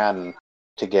with Manhattan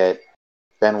to get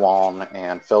Ben Wallen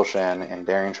and Phil Shen and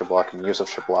Darian Shabluck and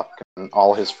Yusuf Shabluck and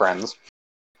all his friends.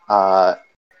 That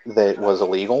was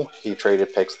illegal. He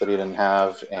traded picks that he didn't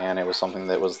have, and it was something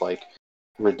that was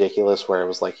ridiculous, where it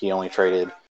was he only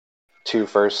traded 2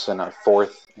 firsts and a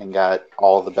 4th and got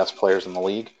all of the best players in the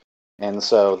league. And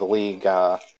so the league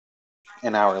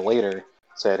an hour later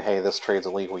said, hey, this trade's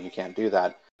illegal, you can't do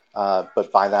that.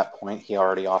 But by that point, he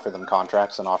already offered them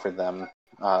contracts and offered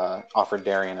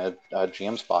Darian a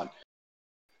GM spot.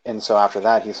 And so after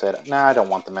that, he said, nah, I don't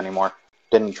want them anymore.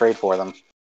 Didn't trade for them.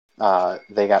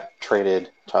 They got traded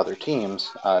to other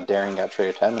teams. Darian got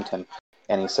traded to Edmonton.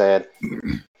 And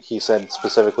he said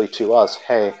specifically to us,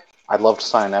 hey, I'd love to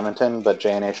sign in Edmonton, but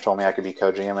J&H told me I could be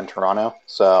co-GM in Toronto.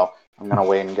 So I'm going to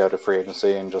wait and go to free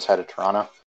agency and just head to Toronto.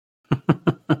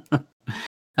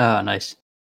 Oh, nice.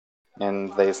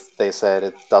 And they said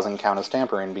it doesn't count as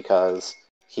tampering because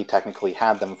he technically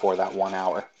had them for that 1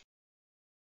 hour.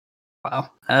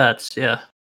 Wow. That's, yeah.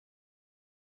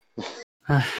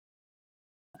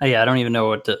 Yeah, I don't even know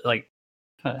what to, like.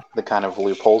 The kind of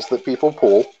loopholes that people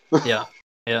pull. Yeah.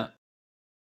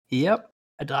 Yep.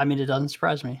 I mean, it doesn't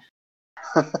surprise me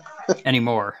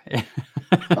anymore.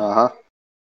 Uh-huh.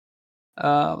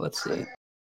 Let's see.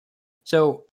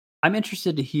 So I'm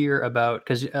interested to hear about,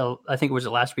 because I think it was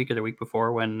last week or the week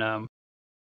before when I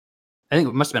think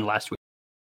it must have been last week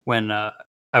when I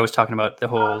was talking about the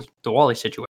Wally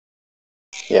situation.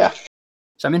 Yeah.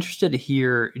 So I'm interested to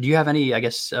hear. Do you have any,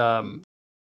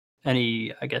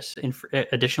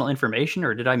 additional information,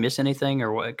 or did I miss anything,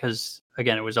 or what? Because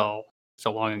again, it was all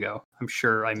so long ago. I'm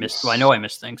sure I missed. Well, I know I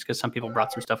missed things because some people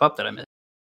brought some stuff up that I missed.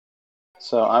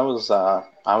 So I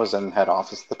was in head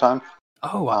office at the time.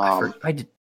 Oh, I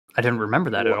didn't remember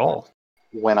that at all.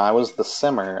 When I was the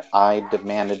simmer, I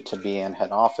demanded to be in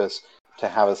head office to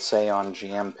have a say on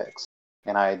GM picks,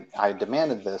 and I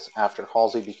demanded this after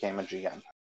Halsey became a GM.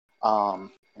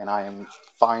 And I am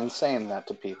fine saying that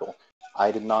to people.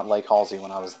 I did not like Halsey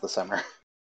when I was the simmer.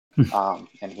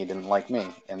 And he didn't like me.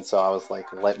 And so I was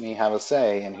like, let me have a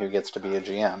say in who gets to be a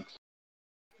GM.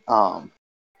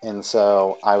 And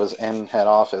so I was in head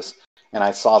office, and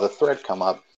I saw the thread come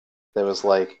up that was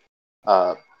like,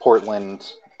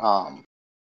 Portland, I'm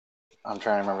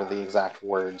trying to remember the exact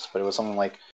words, but it was something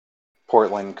like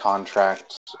Portland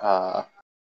contract,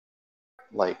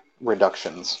 like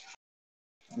reductions.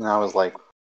 And I was like,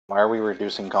 why are we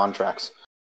reducing contracts?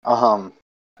 And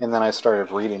then I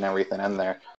started reading everything in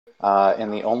there.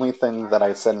 And the only thing that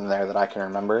I said in there that I can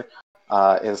remember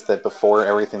is that before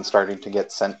everything started to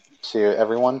get sent to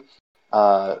everyone,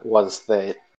 was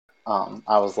that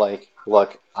I was like,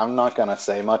 look, I'm not going to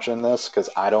say much in this because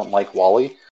I don't like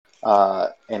Wally.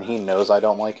 And he knows I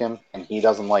don't like him, and he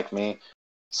doesn't like me.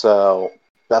 So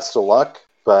best of luck,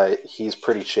 but he's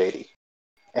pretty shady.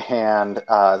 And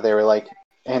they were like,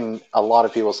 and a lot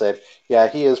of people said, yeah,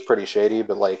 he is pretty shady,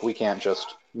 but like we can't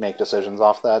just make decisions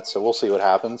off that, so we'll see what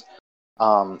happens.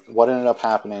 What ended up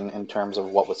happening in terms of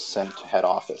what was sent to head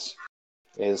office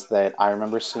is that I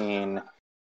remember seeing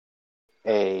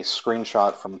a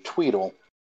screenshot from Tweedle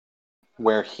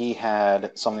where he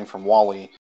had something from Wally,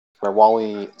 where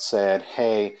Wally said,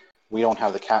 hey, we don't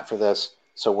have the cap for this,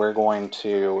 so we're going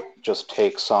to just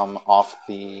take some off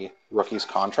the rookies'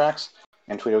 contracts.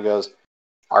 And Tweedle goes,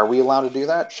 are we allowed to do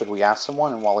that? Should we ask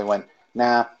someone? And Wally went,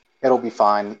 nah, it'll be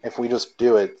fine. If we just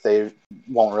do it, they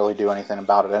won't really do anything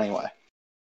about it anyway.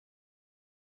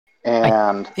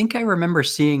 And I think I remember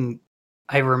seeing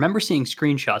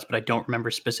screenshots, but I don't remember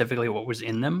specifically what was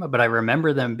in them. But I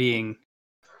remember them being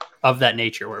of that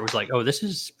nature, where it was like, oh, this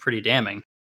is pretty damning.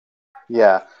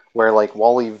 Yeah, where like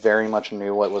Wally very much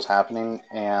knew what was happening,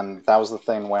 and that was the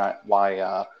thing why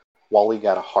Wally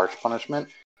got a harsh punishment.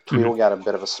 Tweedle got a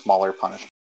bit of a smaller punishment.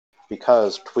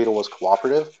 Because Tweedle was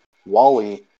cooperative,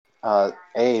 Wally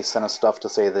sent us stuff to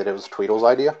say that it was Tweedle's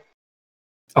idea.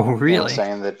 Oh, really?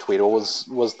 Saying that Tweedle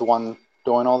was the one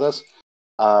doing all this.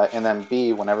 And then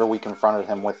B, whenever we confronted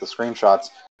him with the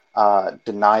screenshots,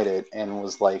 denied it and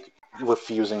was like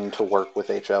refusing to work with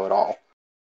HO at all.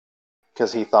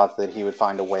 Because he thought that he would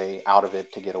find a way out of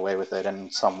it to get away with it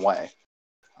in some way.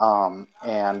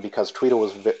 And because Tweedle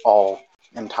was all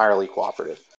entirely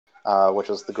cooperative. Which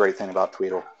was the great thing about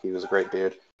Tweedle. He was a great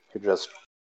dude who just,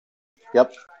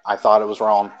 yep, I thought it was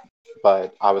wrong,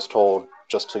 but I was told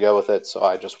just to go with it, so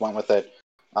I just went with it.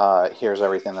 Here's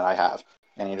everything that I have.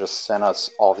 And he just sent us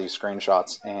all these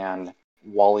screenshots, and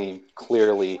Wally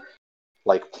clearly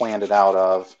like planned it out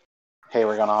of, hey,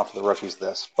 we're going to offer the rookies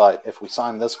this, but if we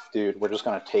sign this dude, we're just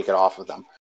going to take it off of them.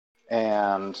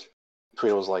 And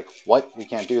Tweedle was like, what? We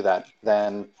can't do that.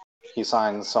 Then he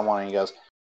signs someone, and he goes,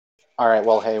 all right,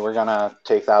 well, hey, we're going to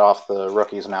take that off the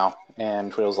rookies now.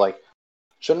 And Tweedle's like,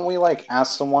 shouldn't we, like,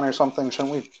 ask someone or something?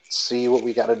 Shouldn't we see what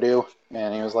we got to do?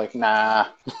 And he was like, nah.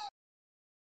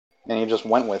 And he just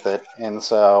went with it. And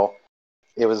so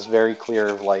it was very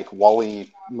clear, like,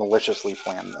 Wally maliciously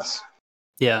planned this.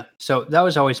 Yeah, so that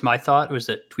was always my thought, was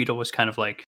that Tweedle was kind of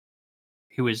like,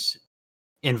 he was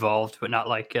involved, but not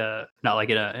like in a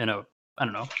I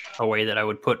don't know, a way that I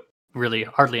would put really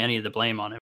hardly any of the blame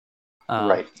on him.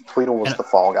 Right. Tweedle was and the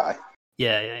fall guy.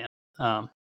 yeah.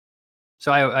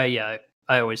 So I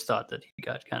always thought that he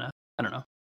got kind of, I don't know,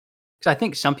 because I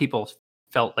think some people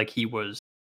felt like he was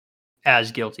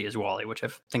as guilty as Wally, which I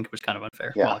think was kind of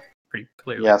unfair. Yeah. Well, pretty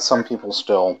clearly. Yeah, some people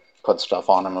still put stuff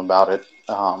on him about it.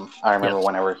 I remember Yes.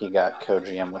 whenever he got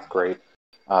co-GM with Grape,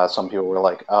 some people were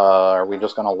like, are we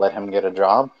just going to let him get a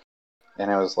job? And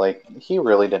it was like, he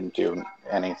really didn't do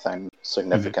anything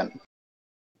significant.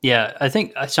 Yeah, I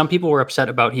think some people were upset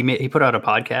about he put out a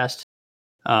podcast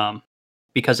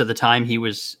because at the time he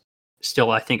was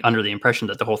still, I think, under the impression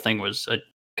that the whole thing was a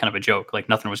kind of a joke, like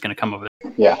nothing was going to come of it.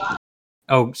 Yeah.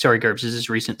 Oh, sorry, Gerbs. Is this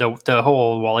recent? The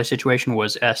whole Wally situation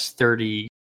was S35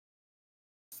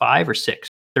 or 36,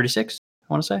 I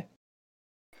want to say.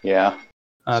 Yeah.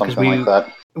 Because Something like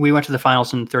that. we went to the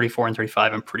finals in 34 and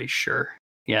 35, I'm pretty sure.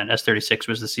 Yeah, and S36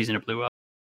 was the season it blew up.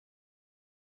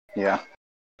 Yeah.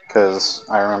 Because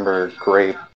I remember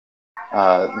Grape,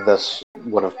 this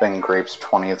would have been Grape's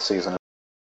 20th season.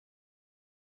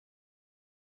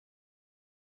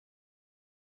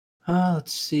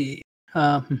 Let's see.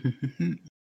 Well,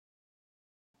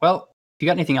 you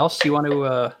got anything else you want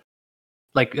to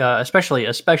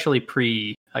especially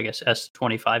pre, I guess,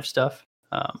 S25 stuff?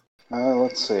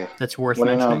 Let's see. That's worth What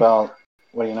do you know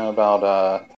mentioning.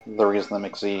 about the reason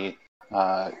that McZ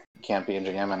can't be a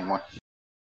GM anymore?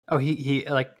 Oh, he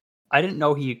like, I didn't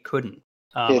know he couldn't.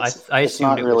 I It's assumed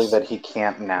not it really was. that he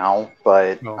can't now,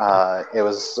 but Oh, okay. it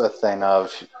was a thing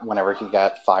of whenever he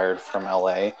got fired from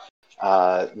LA,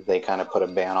 they kind of put a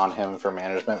ban on him for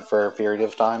management for a period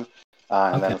of time,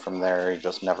 and Okay. then from there he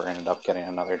just never ended up getting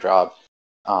another job.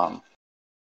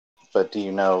 But do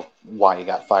you know why he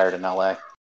got fired in LA?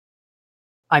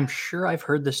 I'm sure I've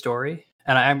heard the story,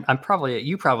 and I'm probably,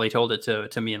 you probably told it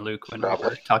to me and Luke when we Probably.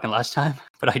 were talking last time,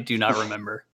 but I do not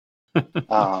remember.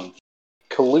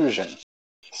 Collusion.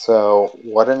 So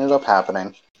what ended up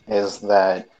happening is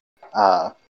that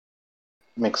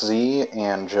McZ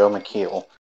and Joe McKeel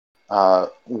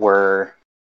were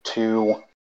two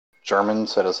German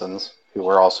citizens who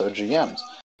were also GMs.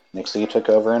 McZ took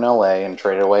over in LA and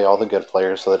traded away all the good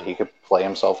players so that he could play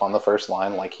himself on the first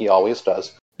line like he always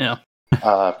does. Yeah.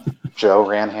 Joe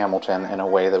ran Hamilton in a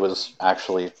way that was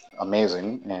actually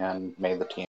amazing and made the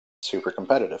team super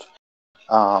competitive.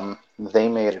 They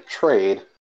made a trade,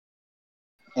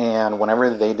 and whenever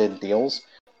they did deals,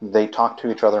 they talked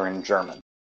to each other in German.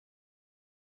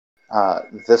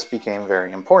 This became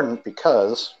very important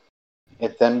because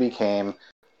it then became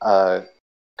a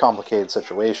complicated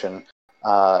situation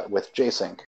with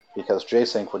JSync, because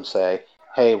JSync would say,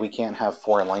 hey, we can't have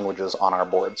foreign languages on our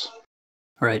boards.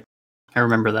 Right. I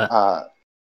remember that.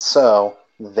 So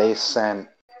they sent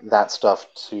that stuff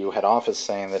to head office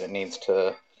saying that it needs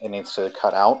to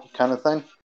cut out, kind of thing.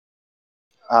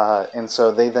 And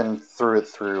so they then threw it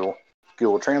through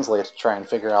Google Translate to try and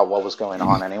figure out what was going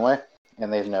on anyway.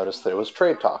 And they noticed that it was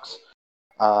trade talks.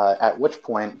 At which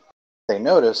point they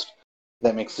noticed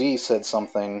that McZ said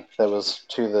something that was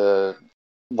to the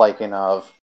liking of,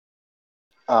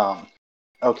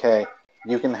 okay,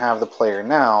 you can have the player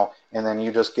now, and then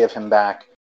you just give him back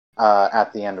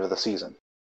at the end of the season.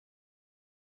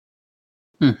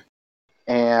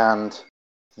 And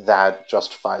that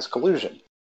justifies collusion.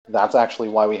 That's actually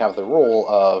why we have the rule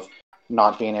of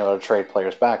not being able to trade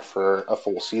players back for a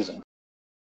full season.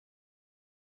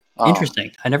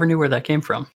 Interesting. I never knew where that came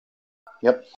from.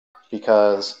 Yep,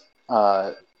 because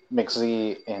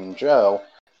McZ and Joe,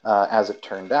 as it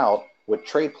turned out, would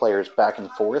trade players back and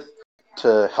forth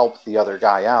to help the other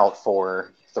guy out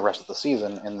for the rest of the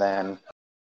season, and then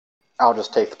I'll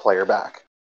just take the player back.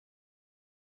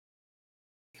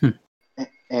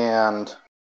 And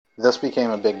this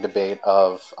became a big debate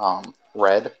of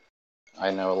Red.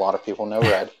 I know a lot of people know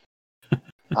Red.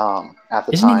 At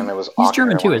the time, it was He's Auckland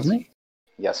German too, Airlines. isn't he?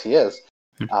 Yes, he is.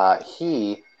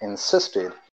 He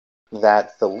insisted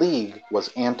that the league was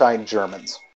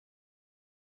anti-Germans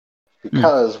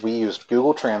because we used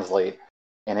Google Translate,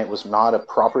 and it was not a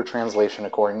proper translation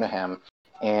according to him.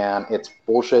 And it's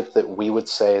bullshit that we would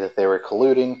say that they were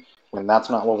colluding when that's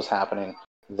not what was happening.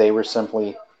 They were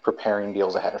simply preparing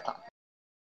deals ahead of time.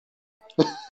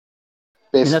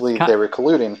 Basically, they were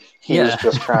colluding. He was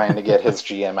just trying to get his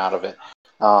GM out of it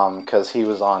because he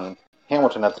was on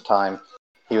Hamilton at the time.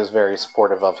 He was very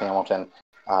supportive of Hamilton.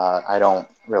 I don't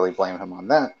really blame him on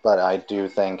that, but I do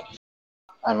think,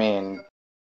 I mean,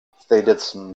 they did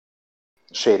some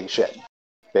shady shit,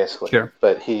 basically. Sure.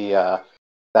 But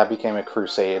that became a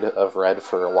crusade of Red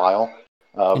for a while.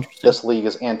 This league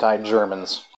is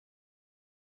anti-Germans.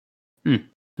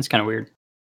 It's kind of weird.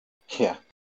 Yeah.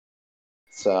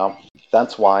 So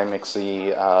that's why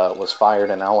McZ was fired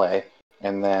in LA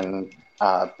and then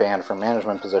banned from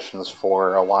management positions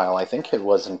for a while. I think it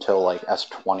was until like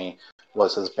S20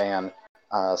 was his ban,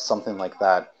 something like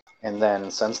that. And then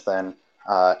since then,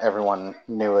 everyone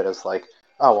knew it as like,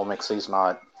 oh, well, McZ's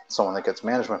not someone that gets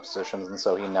management positions, and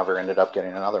so he never ended up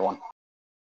getting another one.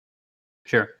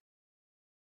 Sure.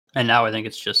 And now I think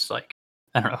it's just like,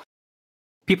 I don't know.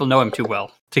 People know him too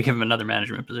well to give him another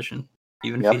management position,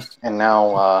 even if Yep. he's. And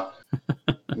now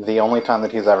the only time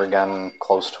that he's ever gotten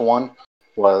close to one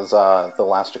was the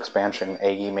last expansion.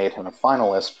 AE made him a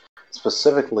finalist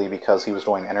specifically because he was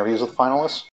doing interviews with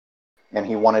finalists, and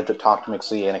he wanted to talk to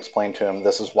McZ and explain to him,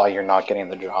 this is why you're not getting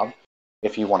the job.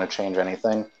 If you want to change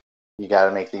anything, you got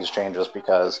to make these changes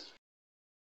because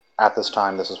at this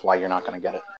time, this is why you're not going to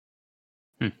get it.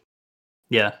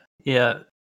 Yeah.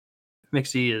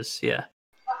 McZ is, yeah.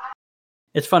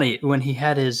 It's funny when he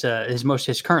had his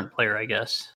current player, I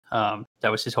guess. That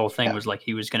was his whole thing, was like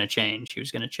he was going to change. He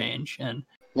was going to change, and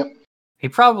Yep. he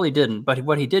probably didn't. But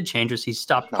what he did change was he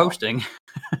stopped posting.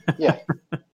 Yeah.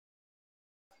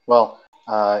 Well,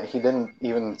 he didn't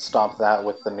even stop that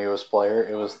with the newest player.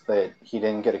 It was that he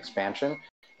didn't get expansion,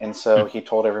 and so he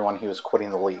told everyone he was quitting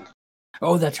the league.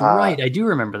 Oh, that's right. I do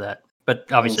remember that.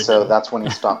 But obviously, and so that's when he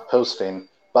stopped posting.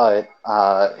 But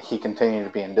he continued to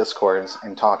be in Discords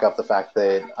and talk up the fact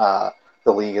that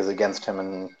the league is against him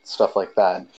and stuff like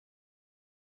that.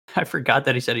 I forgot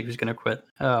that he said he was going to quit.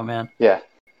 Oh, man. Yeah,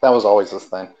 that was always his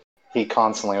thing. He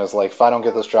constantly was like, if I don't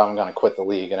get this job, I'm going to quit the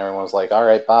league. And everyone was like, all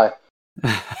right, bye.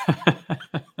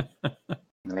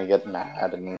 And he get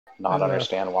mad and not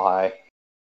understand why.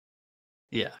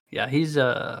 Yeah. He's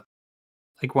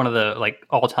like one of the like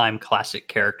all-time classic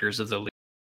characters of the league.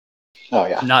 Oh,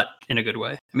 yeah. Not in a good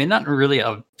way. I mean, not really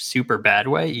a super bad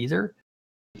way either.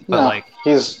 But no, like,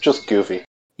 he's just goofy.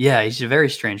 Yeah, he's a very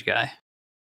strange guy.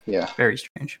 Yeah. Very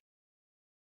strange.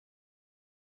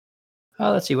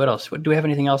 Let's see what else. Do we have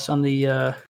anything else on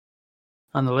the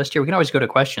list here? We can always go to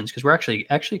questions because we're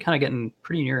actually kind of getting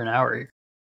pretty near an hour here.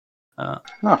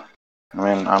 No, I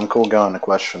mean, I'm cool going to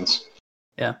questions.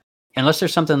 Yeah, unless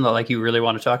there's something that like you really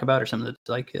want to talk about, or something that's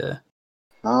like kind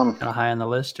of high on the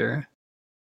list, or.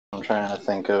 I'm trying to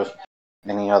think of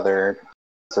any other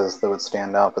that would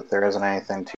stand out, but there isn't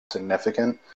anything too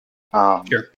significant.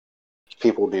 Sure.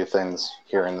 People do things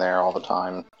here and there all the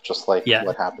time, just like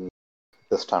what happened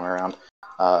this time around.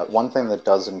 One thing that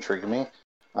does intrigue me,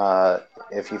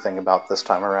 if you think about this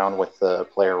time around with the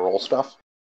player role stuff,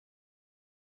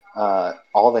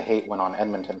 all the hate went on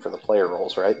Edmonton for the player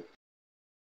roles, right?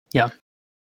 Yeah.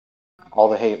 All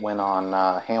the hate went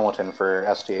on Hamilton for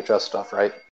STHS stuff,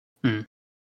 right? Hmm.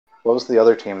 What was the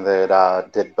other team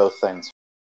that did both things?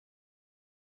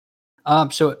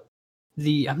 So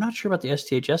I'm not sure about the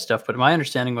STHS stuff, but my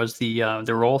understanding was the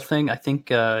role thing. I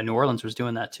think New Orleans was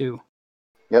doing that too.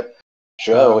 Yep.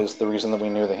 Joe is the reason that we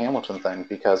knew the Hamilton thing,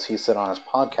 because he said on his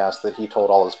podcast that he told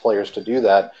all his players to do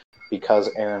that because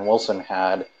Aaron Wilson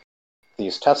had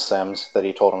these test sims that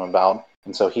he told him about,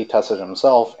 and so he tested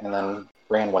himself and then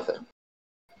ran with it.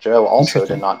 Joe also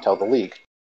did not tell the league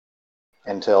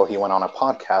until he went on a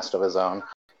podcast of his own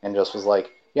and just was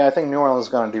like, yeah, I think New Orleans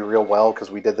is going to do real well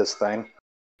because we did this thing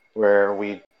where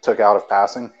we took out of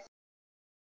passing.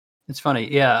 It's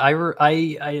funny. Yeah,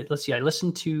 I let's see. I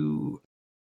listened to,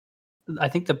 I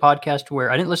think, the podcast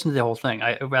where I didn't listen to the whole thing.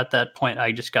 At that point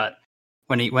I just got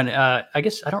when I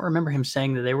guess I don't remember him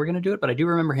saying that they were going to do it, but I do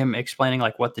remember him explaining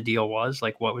like what the deal was,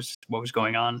 like what was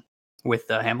going on with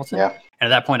Hamilton. Yeah. And at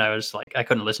that point I was like, I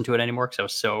couldn't listen to it anymore because I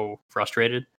was so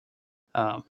frustrated.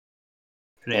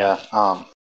 Yeah.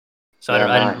 So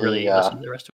I didn't really listen to the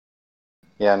rest of it.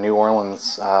 Yeah, New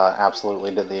Orleans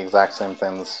absolutely did the exact same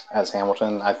things as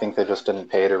Hamilton. I think they just didn't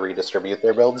pay to redistribute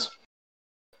their builds.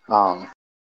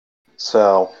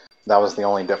 So that was the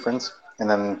only difference. And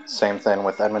then same thing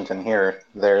with Edmonton here.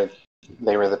 They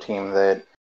were the team that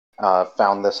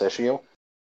found this issue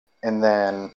and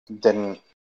then didn't,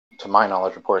 to my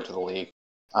knowledge, report it to the league.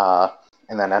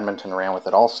 And then Edmonton ran with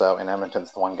it also, and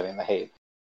Edmonton's the one getting the hate.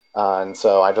 And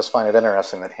so I just find it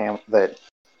interesting that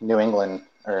New England,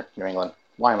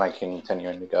 why am I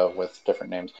continuing to go with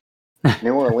different names?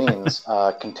 New Orleans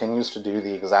continues to do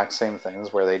the exact same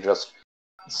things where they just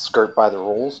skirt by the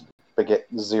rules, but get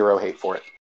zero hate for it.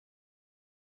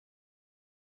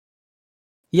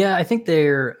 Yeah, I think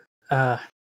they're.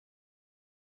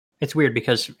 It's weird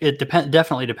because it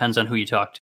definitely depends on who you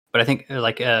talk to. But I think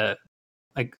like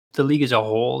the league as a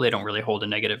whole, they don't really hold a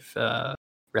negative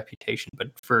reputation. But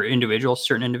for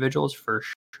certain individuals, for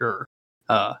sure,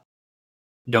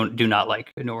 do not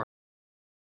like New Orleans.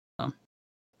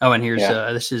 Oh, and here's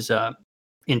Yeah. this is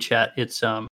in chat. It's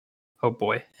oh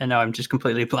boy, and now I'm just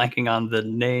completely blanking on the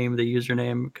name, the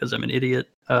username, because I'm an idiot.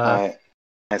 I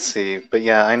see, but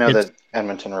yeah, I know It's that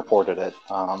Edmonton reported it.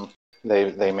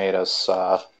 They made us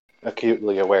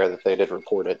acutely aware that they did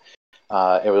report it.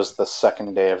 It was the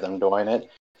second day of them doing it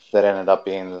that ended up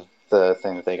being the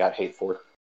thing that they got hate for.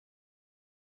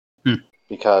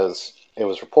 Because it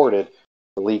was reported,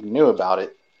 the league knew about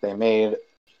it. They made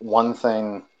one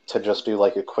thing to just do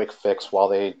like a quick fix while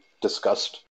they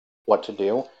discussed what to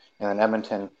do, and then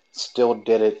Edmonton still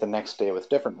did it the next day with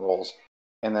different rules.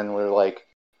 And then we're like,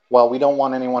 well, we don't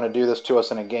want anyone to do this to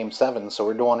us in a game 7, so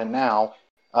we're doing it now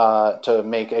to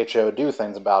make HO do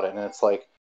things about it. And it's like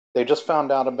they just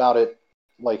found out about it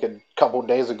like a couple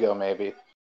days ago, maybe.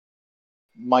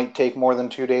 Might take more than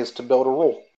 2 days to build a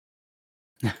rule.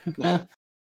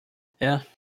 yeah.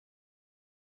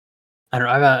 I don't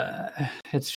know.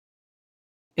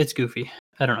 It's goofy.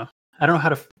 I don't know. I don't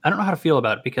know how to feel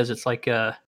about it because it's like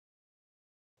I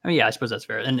mean, yeah, I suppose that's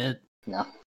fair. And Yeah.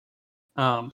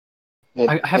 I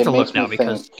have to look now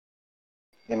because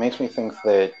it makes me think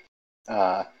that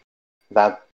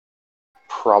that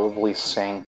probably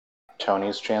sank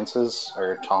Tony's chances,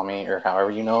 or Tommy, or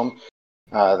however you know him.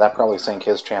 That probably sank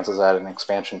his chances at an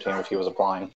expansion team if he was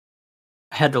applying.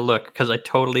 I had to look because I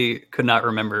totally could not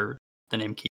remember the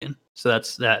name Keegan. So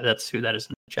that's who that is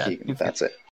in the chat. Keegan, that's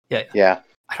it. Yeah.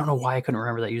 I don't know why I couldn't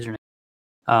remember that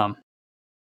username.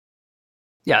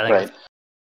 Yeah, right.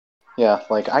 Yeah,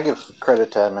 like I give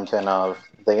credit to Edmonton of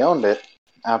they owned it,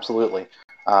 absolutely.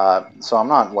 So I'm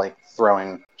not like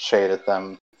throwing shade at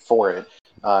them for it,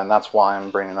 and that's why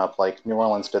I'm bringing up like New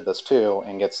Orleans did this too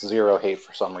and gets zero hate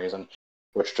for some reason,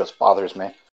 which just bothers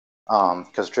me.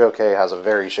 Because Joe K has a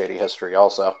very shady history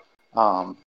also,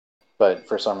 but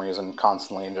for some reason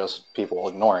constantly just people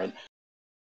ignore it.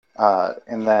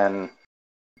 And then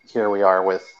here we are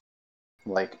with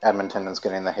like Edmonton is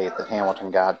getting the hate that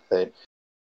Hamilton got. That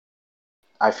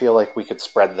I feel like we could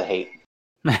spread the hate.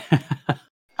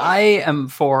 I am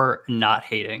for not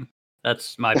hating.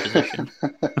 That's my position.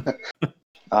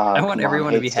 I want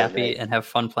everyone to be happy and have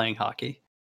fun playing hockey.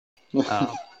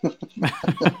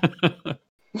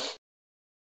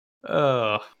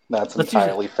 That's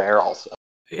entirely fair also.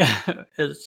 Yeah,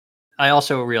 I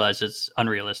also realize it's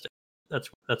unrealistic. That's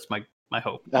my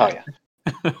hope. Oh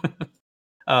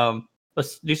yeah.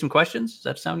 Let's do some questions. Does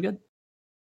that sound good?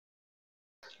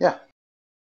 Yeah.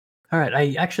 All right.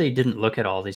 I actually didn't look at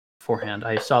all these beforehand.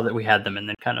 I saw that we had them and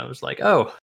then kind of was like,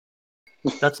 oh,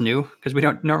 that's new because we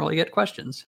don't normally get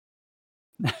questions.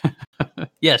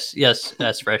 yes,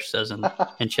 as Fresh says in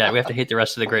chat, we have to hate the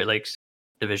rest of the Great Lakes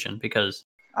division because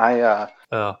oh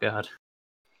god,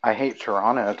 I hate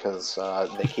Toronto because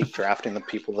they keep drafting the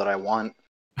people that I want.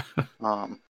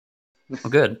 Well,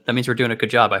 good. That means we're doing a good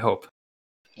job. I hope.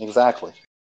 Exactly.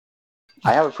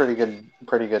 I have a pretty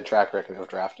good track record of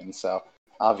drafting, so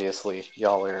obviously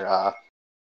y'all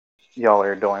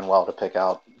are doing well to pick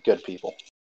out good people.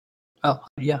 Oh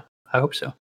yeah, I hope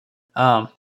so.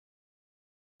 All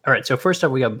right. So first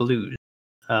up, we got Blues,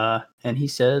 and he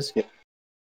says, yep.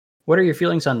 "What are your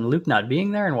feelings on Luke not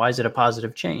being there, and why is it a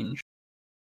positive change?"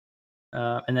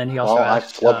 And then he also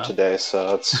asked, I flubbed today,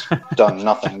 so it's done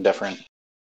nothing different.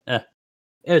 Yeah,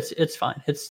 it's fine.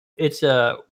 It's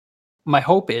my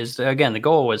hope is, again, the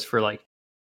goal was for like,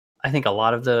 I think a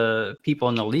lot of the people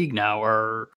in the league now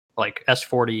are like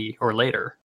S40 or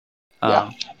later.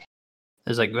 Yeah.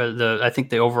 It's like I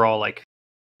think the overall like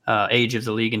age of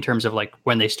the league in terms of like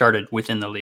when they started within the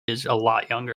league is a lot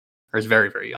younger, or is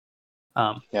very, very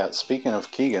young. Yeah, speaking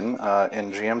of Keegan,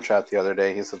 in GM chat the other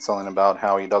day, he said something about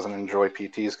how he doesn't enjoy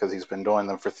PTs because he's been doing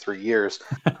them for 3 years.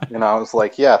 And I was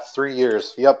like, yeah, 3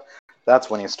 years. Yep, that's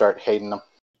when you start hating them.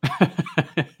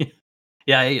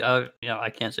 Yeah, I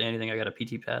can't say anything. I got a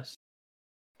PT pass.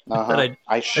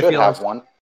 I should have one.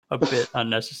 A bit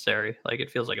unnecessary. Like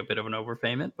it feels like a bit of an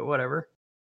overpayment, but whatever.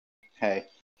 Hey,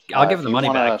 I'll give them the money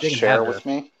back. They can share with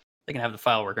me. They can have the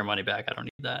file worker money back. I don't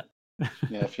need that.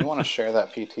 Yeah, if you want to share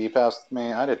that PT pass with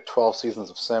me, I did 12 seasons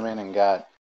of simming and got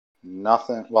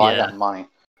nothing. Well, I got money.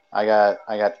 I got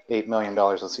 $8 million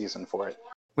a season for it,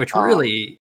 which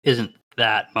really isn't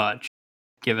that much,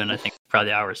 given I think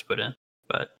probably the hours put in.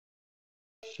 But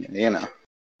you know,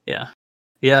 yeah,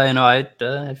 you know,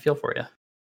 I feel for you.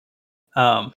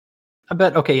 I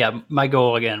bet. Okay, yeah. My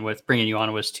goal again with bringing you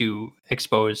on was to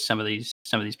expose some of these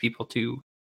people to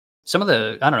some of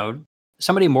the, I don't know,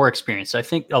 somebody more experienced. I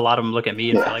think a lot of them look at me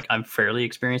and feel like I'm fairly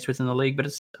experienced within the league, but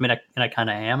it's, I mean, I kind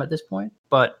of am at this point.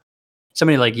 But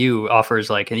somebody like you offers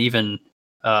like an even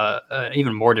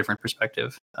more different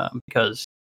perspective because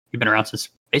you've been around since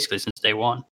day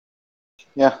one.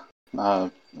 Yeah, I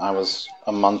was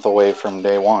a month away from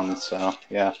day one, so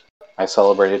yeah, I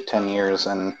celebrated 10 years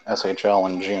in SHL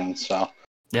in June. So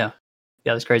Yeah,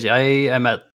 that's crazy. I'm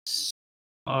at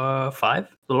 5, a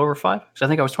little over 5. So I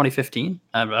think I was 2015.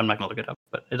 I'm not gonna look it up,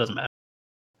 but it doesn't matter.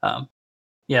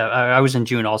 Yeah, I was in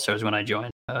June also is when I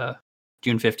joined.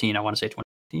 June 15, I want to say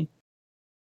 2015.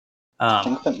 I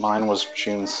think that mine was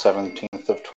June 17th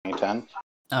of 2010.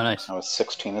 Oh, nice. I was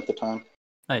 16 at the time.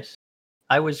 Nice.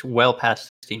 I was well past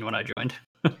 16 when I joined.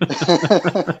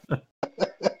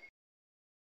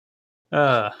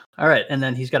 All right, and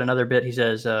then he's got another bit. He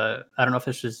says, I don't know if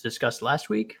this was discussed last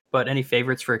week, but any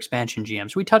favorites for expansion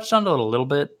GMs? We touched on it a little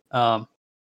bit.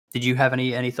 Did you have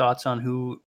any thoughts on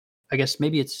who? I guess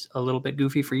maybe it's a little bit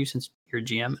goofy for you since you're a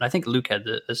GM, and I think Luke had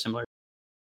a similar.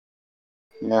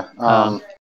 Yeah.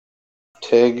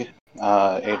 Tig,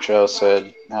 HO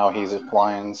said how he's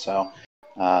applying, so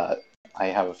I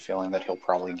have a feeling that he'll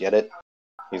probably get it.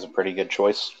 He's a pretty good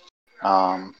choice.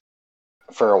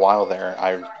 For a while there,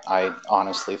 I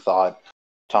honestly thought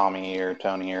Tommy or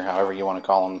Tony or however you want to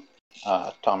call him,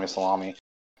 Tommy Salami,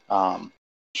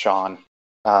 Sean,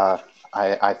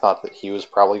 I thought that he was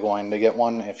probably going to get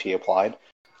one if he applied.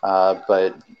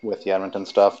 But with the Edmonton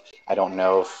stuff, I don't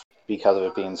know if because of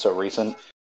it being so recent,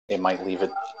 it might leave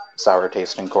it sour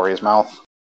taste in Corey's mouth,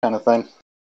 kind of thing.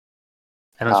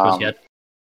 I don't suppose yet.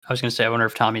 I was going to say, I wonder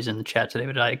if Tommy's in the chat today,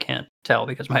 but I can't tell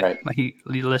because my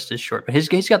list is short. But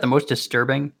he's got the most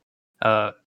disturbing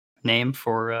name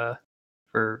for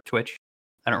Twitch.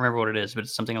 I don't remember what it is, but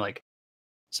it's something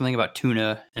about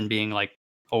tuna and being like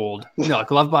old. No,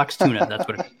 Glovebox tuna. That's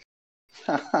what it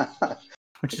is.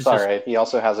 Which is all right. He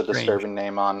also has a disturbing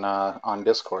name on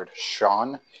Discord.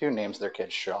 Sean. Who names their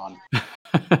kid Sean?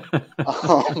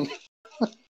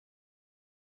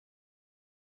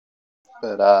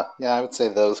 But yeah, I would say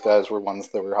those guys were ones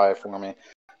that were high for me.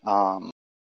 I'm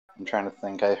trying to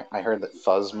think. I heard that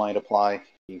Fuzz might apply.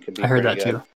 He could be. I heard that good.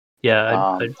 too.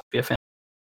 Yeah, I'd be a fan.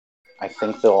 I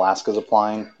think that Alaska's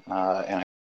applying, and I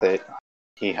think that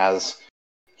he has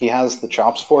the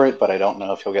chops for it, but I don't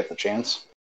know if he'll get the chance.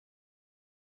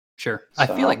 Sure. So, I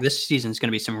feel like this season's going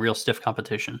to be some real stiff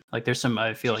competition. Like there's some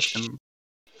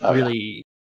really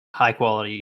high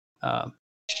quality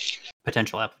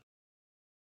potential applicants.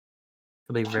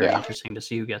 It'll be very interesting to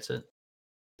see who gets it.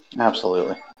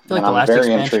 Absolutely. I feel like I'm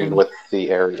very intrigued with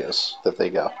the areas that they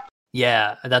go.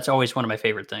 Yeah, that's always one of my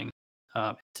favorite things,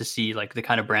 to see like the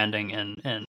kind of branding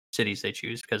and cities they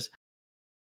choose, because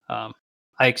I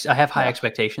have high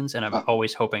expectations, and I'm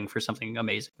always hoping for something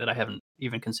amazing that I haven't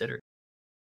even considered.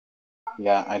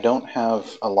 Yeah, I don't have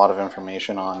a lot of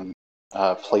information on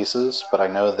places, but I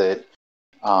know that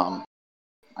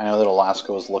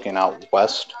Alaska was looking out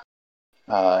west.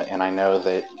 And I know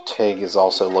that Tig is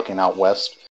also looking out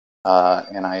west.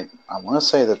 And I want to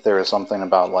say that there is something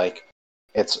about like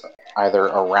it's either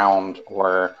around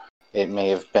or it may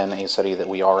have been a city that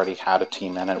we already had a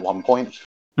team in at one point.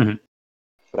 Mm-hmm.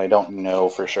 But I don't know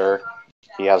for sure.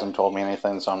 He hasn't told me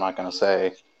anything, so I'm not going to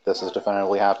say this is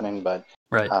definitively happening. But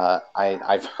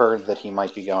I've heard that he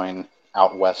might be going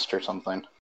out west or something.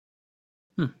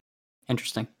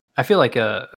 Interesting. I feel like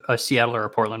a Seattle or a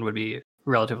Portland would be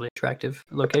relatively attractive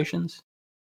locations,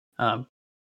 but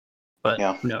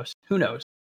who knows?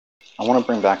 I want to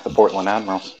bring back the Portland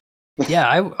Admirals. Yeah,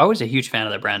 I was a huge fan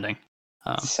of their branding.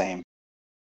 Same.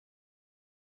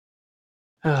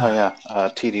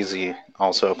 TDZ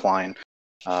also applying.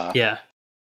 Yeah,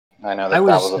 I know that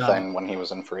was a thing when he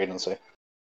was in free agency.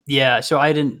 Yeah, so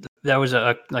I didn't. That was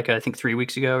I think 3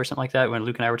 weeks ago or something like that when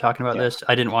Luke and I were talking about this.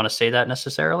 I didn't want to say that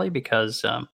necessarily because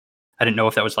I didn't know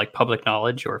if that was like public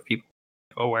knowledge or if people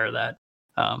were aware of that.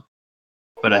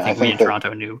 But I think we in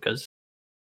Toronto knew because.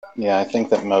 Yeah, I think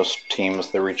that most teams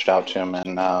that reached out to him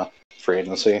in free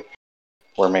agency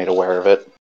were made aware of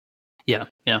it. Yeah.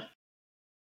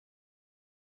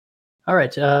 All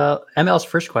right, ML's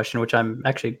first question, which I'm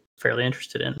actually fairly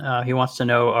interested in. He wants to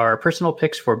know our personal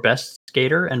picks for best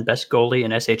skater and best goalie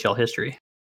in SHL history.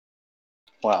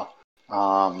 Well,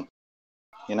 I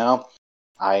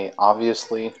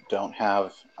obviously don't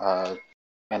have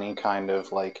any kind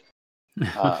of like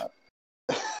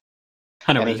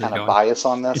any kind of bias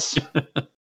on this.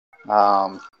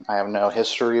 I have no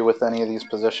history with any of these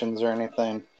positions or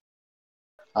anything.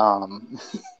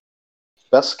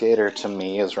 Best skater to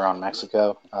me is Ron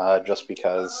Mexico, just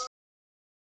because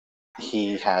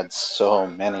he had so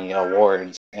many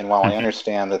awards. And while I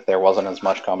understand that there wasn't as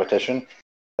much competition,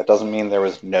 that doesn't mean there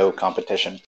was no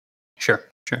competition. Sure.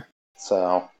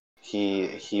 So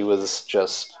he was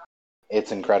just,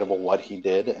 it's incredible what he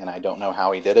did, and I don't know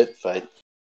how he did it, but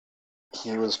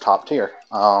he was top tier.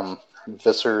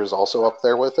 Visser is also up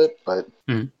there with it, but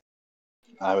Mhm.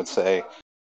 I would say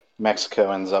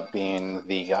Mexico ends up being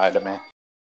the guy to me.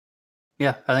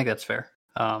 Yeah, I think that's fair.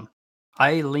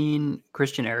 I lean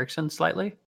Christian Eriksen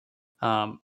slightly.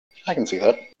 Um, I can see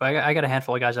that. but I got a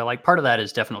handful of guys I like. Part of that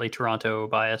is definitely Toronto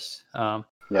bias. But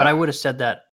I Yeah. would have said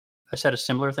that. I said a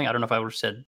similar thing. I don't know if I would have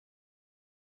said.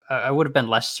 I would have been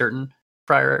less certain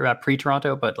prior pre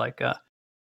Toronto, but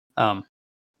um,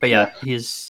 but yeah, Yeah.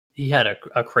 he had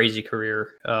a crazy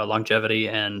career, longevity,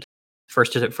 and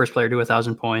first player to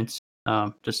 1,000 points.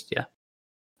 Just yeah,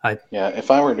 Yeah. If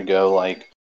I were to go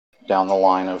like down the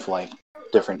line of like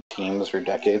different teams or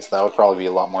decades, that would probably be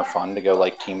a lot more fun to go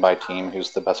like team by team.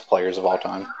 Who's the best players of all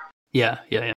time? yeah.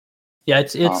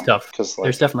 It's tough. Because There's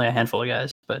like definitely a handful of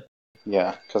guys, but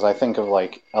yeah, because I think of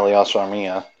like Elias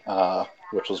Armia,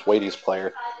 which was Wade's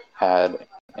player, had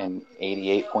an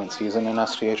 88-point season in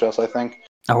STHS, I think.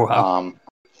 oh wow,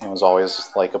 He was always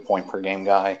like a point per game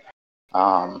guy.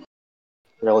 Um,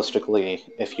 realistically,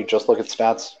 if you just look at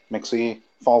stats, Mixie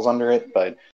falls under it,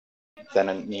 but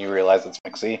then you realize it's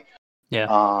Mixie. yeah.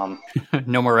 Um,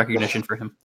 No more recognition for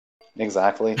him.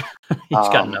 exactly. He's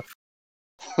got enough.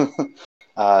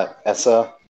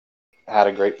 Essa had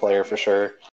a great player for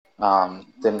sure. Didn't I'm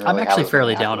really have actually as many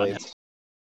fairly down on him, accolades. but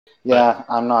Yeah,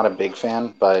 I'm not a big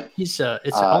fan, but he's uh,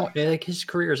 like his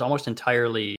career is almost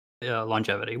entirely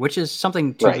longevity, which is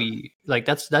something to right, be like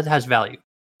that has value.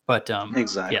 But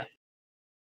exactly. yeah,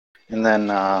 And then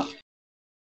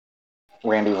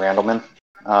Randy Randleman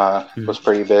Mhm. was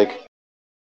pretty big.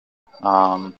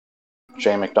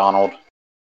 Jay McDonald.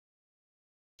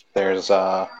 There's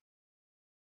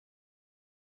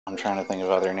I'm trying to think of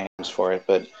other names for it,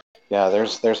 but yeah,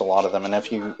 there's a lot of them. And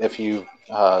if you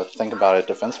think about it,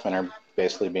 defensemen are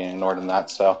basically being ignored in that.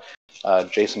 So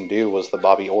Jason Dew was the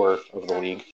Bobby Orr of the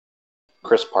league.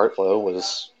 Chris Partlow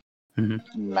was Mhm.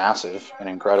 massive and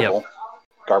Yep, incredible. yep,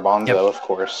 Garbanzo, of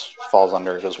course, falls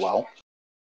under it as well.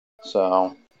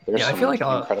 So there's yeah. some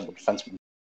incredible defensemen.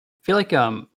 I feel like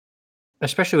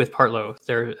especially with Partlow,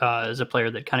 there is a player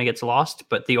that kind of gets lost,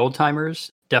 but the old timers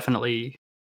definitely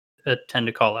tend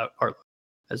to call out Partlow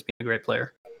as being a great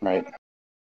player. Right,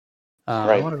 I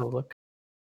right. wanted to look.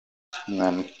 And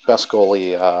then best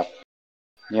goalie,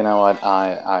 you know what?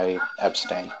 I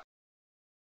abstain.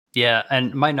 Yeah,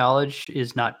 and my knowledge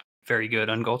is not very good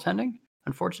on goaltending,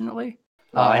 unfortunately.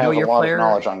 I I know have a your lot of player.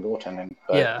 knowledge on goaltending,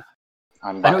 but Yeah,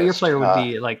 I'm I know your biased. player would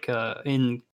be like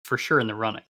in for sure in the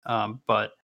running.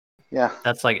 But Yeah,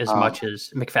 that's like as um, much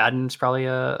as McFadden's probably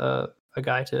a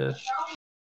guy yeah.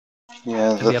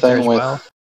 to be up there as well.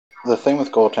 The thing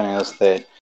with goaltending is that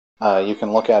you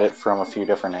can look at it from a few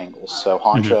different angles. So Hmm.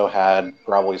 Honcho had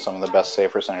probably some of the best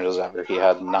save percentages ever. He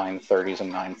had 930s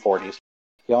and 940s.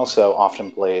 He also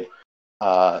often played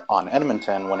on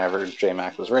Edmonton whenever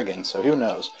J-Mac was rigging, so who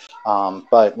knows?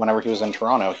 But whenever he was in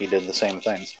Toronto, he did the same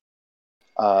things.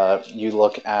 You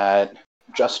look at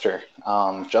Jester.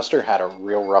 Jester had a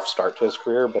real rough start to his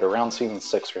career, but around season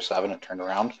 6 or 7, it turned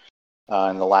around.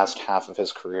 And the last half of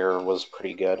his career was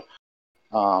pretty good.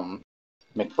 Um,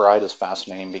 McBride is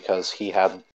fascinating because he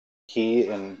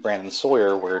and Brandon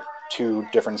Sawyer were two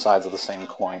different sides of the same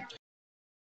coin.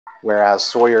 Whereas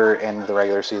Sawyer in the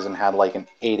regular season had like an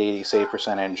 880 save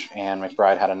percentage and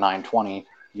McBride had a 920.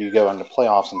 You go into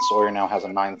playoffs and Sawyer now has a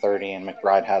 930 and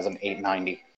McBride has an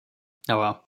 890. Oh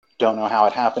wow, Don't know how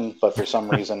it happened, but for some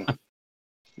reason,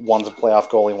 one's a playoff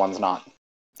goalie, one's not.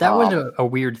 that was Um, a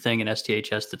weird thing in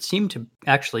STHS that seemed to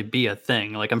actually be a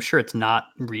thing. Like I'm sure it's not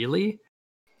really,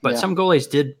 but yeah. some goalies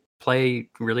did play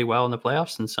really well in the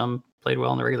playoffs, and some played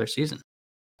well in the regular season.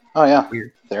 Oh yeah.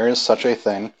 Weird. There is such a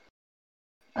thing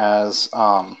as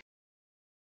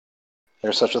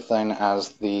there's such a thing as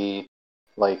the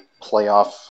like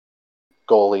playoff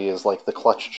goalie is like the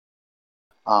clutch.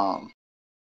 Um,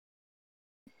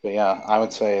 but yeah, I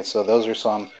would say so. Those are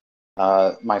some.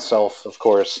 Myself, of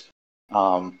course,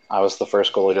 I was the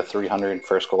first goalie to 300,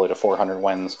 first goalie to 400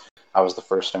 wins. I was the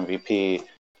first MVP.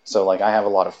 So like I have a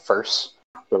lot of firsts,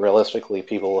 but realistically,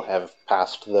 people have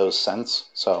passed those since.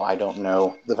 So I don't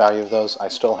know the value of those. I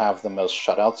still have the most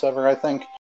shutouts ever, I think.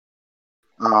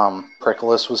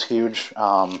 Prickles was huge.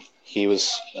 He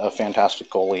was a fantastic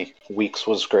goalie. Weeks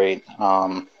was great.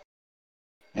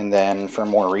 And then for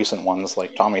more recent ones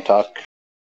like Tommy Tuck,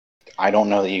 I don't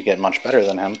know that you get much better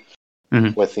than him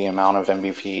Mhm. with the amount of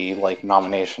MVP like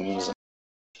nominations, and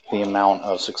the amount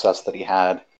of success that he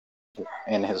had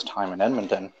in his time in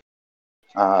Edmonton.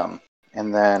 And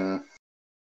then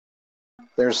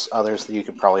there's others that you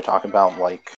could probably talk about,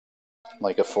 like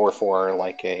a 4-4,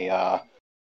 like a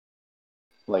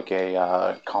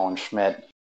Colin Schmidt,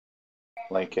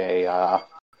 like a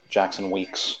Jackson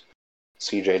Weeks.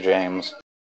 CJ James,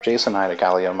 Jason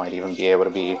Idegaliu might even be able to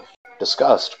be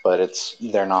discussed, but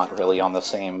they're not really on the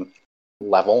same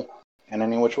level in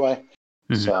any which way.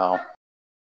 Mhm. So,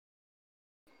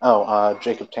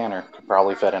 Jacob Tanner could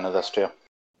probably fit into this too.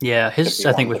 Yeah, Could his be I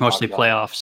one think was to talk mostly about.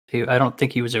 playoffs. I don't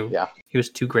think he was Yeah. he was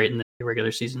too great in the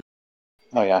regular season.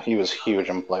 Oh yeah, he was huge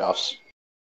in playoffs.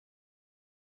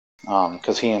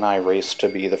 Because he and I raced to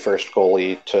be the first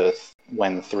goalie to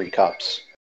win 3 cups.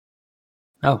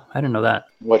 Oh, I didn't know that.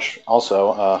 Which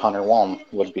also, Hunter Walm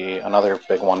would be another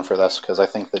big one for this, because I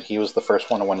think that he was the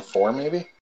first one to win 4, maybe?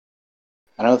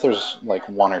 I know that there's like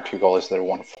 1 or 2 goalies that have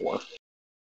won 4.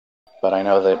 But I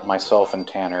know that myself and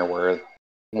Tanner were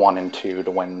 1 and 2 to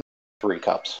win 3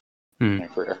 cups in their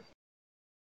career.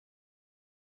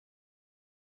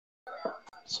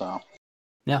 So,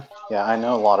 yeah, I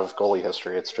know a lot of goalie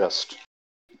history. It's just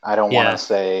I don't want to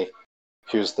say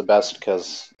who's the best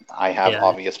because I have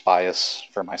obvious bias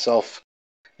for myself,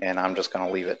 and I'm just going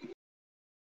to leave it.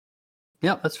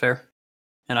 Yeah, that's fair.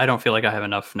 And I don't feel like I have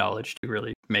enough knowledge to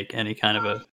really make any kind of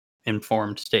a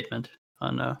informed statement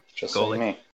on just goalie. Say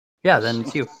me. Yeah, then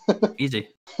it's you. Easy.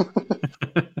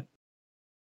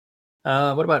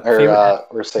 What about favorite?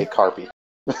 Or say Carpy.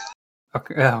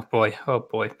 Okay. Oh boy,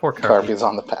 poor Carpy. Carpy's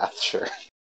on the path, sure.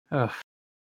 Oh.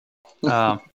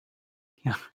 Yeah,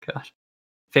 gosh.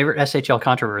 Favorite SHL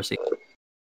controversy?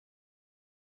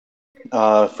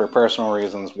 For personal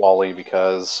reasons, Wally,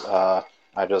 because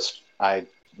I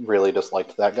really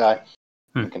disliked that guy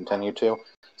and continue to.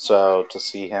 So to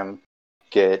see him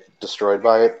get destroyed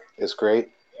by it is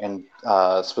great. And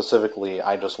specifically,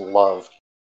 I just love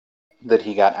that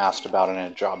he got asked about it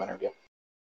in a job interview.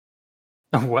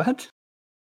 What?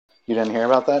 You didn't hear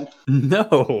about that?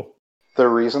 No. The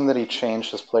reason that he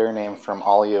changed his player name from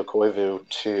Alio Koivu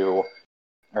to,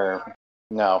 Kyle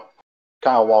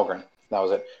Walgren. That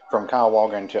was it. From Kyle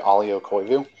Walgren to Alio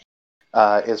Koivu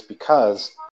is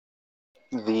because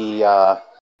the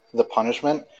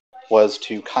punishment was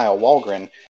to Kyle Walgren.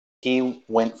 He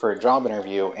went for a job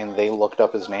interview and they looked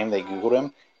up his name. They Googled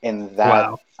him, and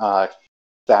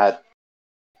that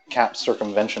cap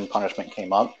circumvention punishment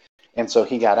came up. And so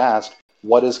he got asked,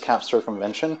 "What is cap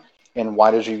circumvention, and why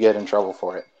did you get in trouble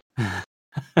for it?"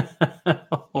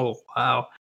 Oh wow,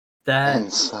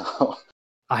 and so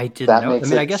I didn't know. I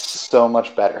mean, I guess so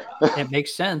much better. It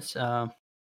makes sense.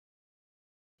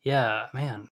 Yeah,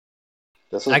 man.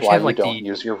 This is why you don't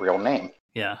use your real name.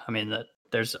 Yeah, I mean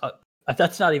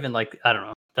that's not even like, I don't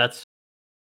know. That's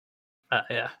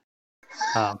yeah.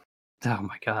 Oh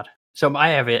my god. So I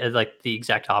have like the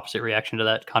exact opposite reaction to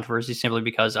that controversy, simply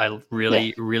because I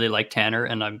really like Tanner,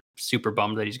 and I'm super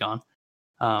bummed that he's gone.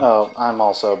 I'm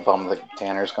also bummed that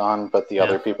Tanner's gone, but the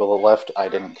other people that left, I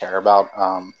didn't care about.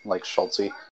 Like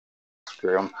Schultze,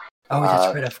 screw him. Oh,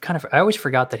 that's right. I always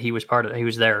forgot that he was he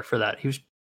was there for that. He was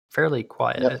fairly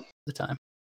quiet at the time.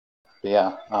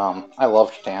 Yeah, I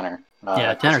loved Tanner.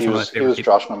 Tanner's one of my favorite He was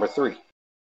Josh number 3.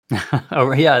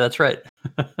 Oh yeah, that's right.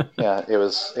 Yeah, it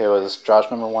was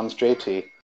Josh number 1's JT.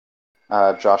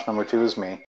 Josh number 2 is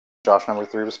me. Josh number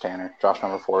 3 was Tanner. Josh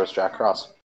number 4 is Jack Cross.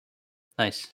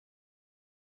 Nice.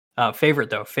 Favorite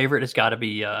though. Favorite has got to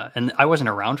be, and I wasn't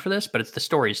around for this, but the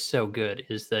story's so good,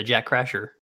 is the Jack Crasher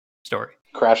story.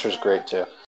 Crasher's great too.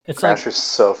 Crasher's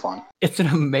so fun. It's an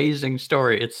amazing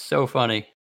story. It's so funny.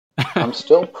 I'm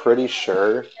still pretty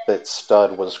sure that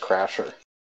Stud was Crasher.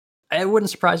 It wouldn't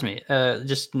surprise me,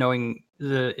 just knowing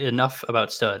enough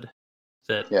about Stud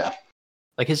that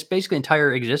like his basically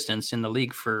entire existence in the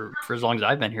league for as long as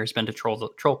I've been here has been to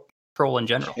troll in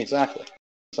general. Exactly.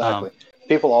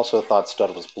 People also thought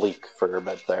Stud was Bleak for a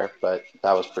bit there, but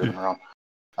that was proven wrong.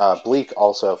 Bleak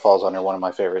also falls under one of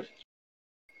my favorite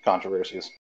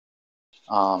controversies.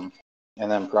 And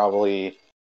then probably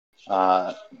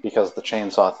because the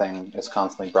chainsaw thing is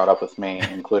constantly brought up with me,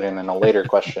 including in a later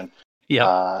question,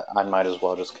 I might as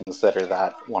well just consider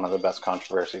that one of the best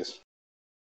controversies.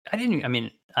 I don't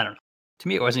know. To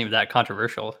me, it wasn't even that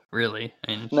controversial, really.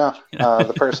 No,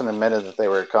 the person admitted that they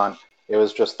were a cunt. It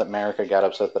was just that America got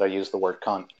upset that I used the word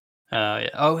cunt. Yeah.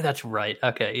 Oh, that's right.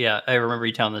 Okay, yeah. I remember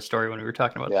you telling the story when we were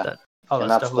talking about that.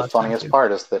 And that's the funniest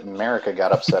part, is that America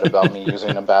got upset about me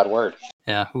using a bad word.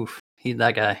 Yeah, oof. He's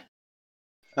that guy.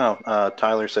 Oh,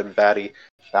 Tyler said Batty.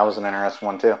 That was an interesting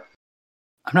one, too.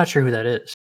 I'm not sure who that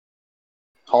is.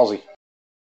 Halsey.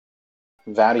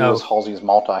 Vatty was Halsey's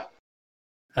multi.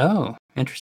 Oh,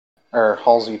 interesting. Or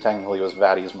Halsey technically was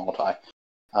Vatty's multi.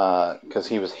 Because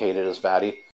he was hated as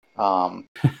Vatty.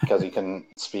 Because he couldn't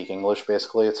speak English,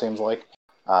 basically, it seems like.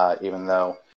 Even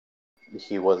though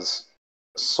he was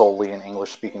solely an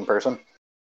English-speaking person.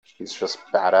 He's just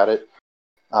bad at it.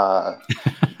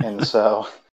 And so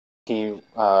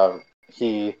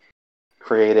he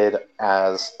created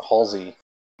as Halsey,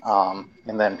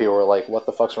 and then people were like, "What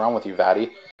the fuck's wrong with you,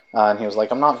 Vatty?" And he was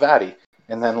like, "I'm not Vatty."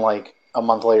 And then like a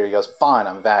month later, he goes, "Fine,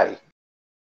 I'm Vatty."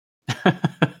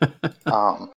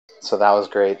 So that was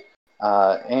great,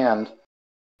 and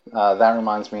that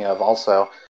reminds me of also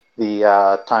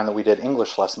the time that we did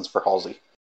English lessons for Halsey.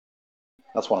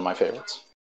 That's one of my favorites.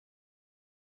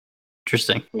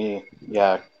 Interesting.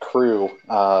 Crew.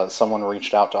 Someone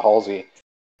reached out to Halsey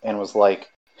and was like,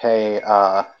 "Hey,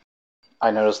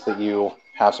 I noticed that you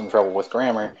have some trouble with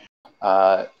grammar.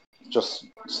 Just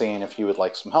seeing if you would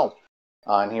like some help."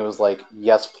 And he was like,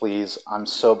 "Yes, please. I'm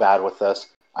so bad with this.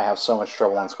 I have so much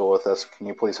trouble in school with this. Can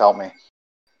you please help me?"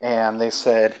 And they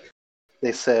said,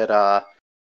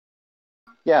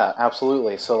 "Yeah,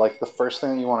 absolutely." So like the first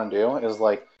thing you want to do is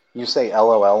like you say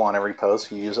LOL on every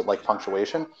post. You use it like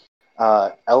punctuation.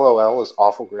 LOL is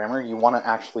awful grammar. You want to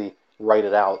actually write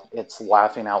it out. It's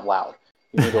laughing out loud.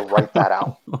 You need to write that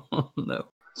out. No.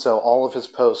 So all of his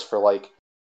posts for like,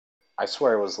 I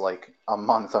swear it was like a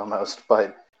month almost,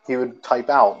 but he would type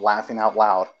out laughing out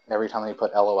loud every time they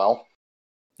put LOL.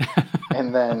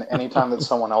 And then anytime that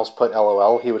someone else put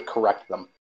LOL, he would correct them.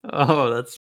 Oh,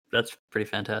 that's pretty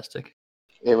fantastic.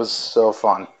 It was so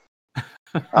fun.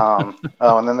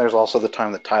 And then there's also the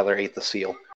time that Tyler ate the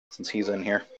seal, since he's in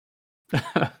here.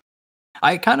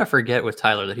 I kind of forget with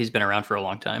Tyler that he's been around for a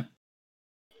long time.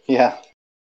 Yeah.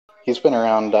 He's been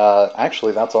around.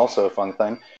 Actually, that's also a fun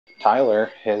thing.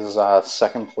 Tyler, his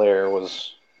second player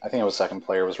was, I think it was second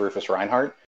player, was Rufus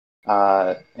Reinhardt.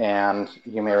 And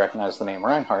you may recognize the name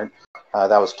Reinhardt.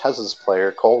 That was Tez's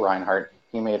player, Cole Reinhardt.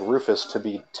 He made Rufus to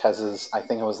be Tez's, I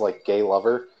think it was like gay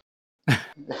lover. And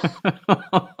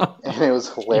it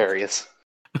was hilarious.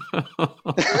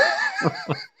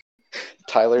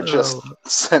 Tyler just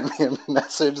sent me a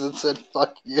message that said,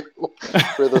 "Fuck you,"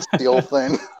 for the seal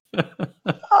thing.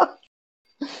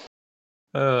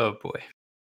 Oh boy.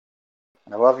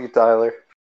 I love you, Tyler.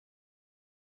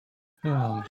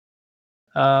 Do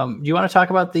you want to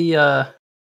talk about the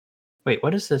wait,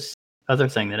 what is this other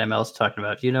thing that ML's talking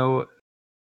about? Do you know?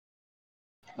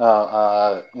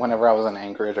 Whenever I was in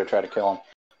Anchorage, I tried to kill him.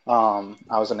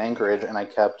 I was in Anchorage, and I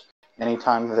kept,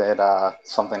 anytime that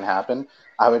something happened,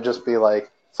 I would just be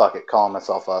like, "Fuck it, calling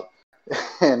myself up,"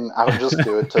 and I would just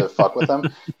do it to fuck with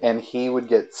him, and he would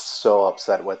get so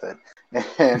upset with it,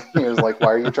 and he was like, "Why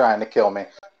are you trying to kill me?"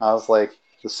 I was like,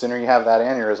 "The sooner you have that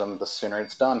aneurysm, the sooner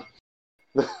it's done."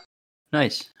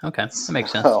 Nice. Okay, that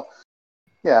makes sense. So,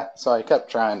 yeah, so I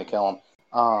kept trying to kill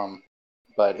him,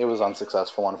 but it was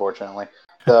unsuccessful, unfortunately.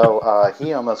 Though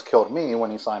he almost killed me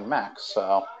when he signed Max.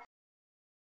 So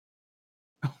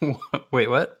wait,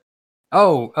 what?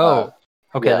 Oh.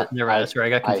 Okay, yeah, never mind. That's right.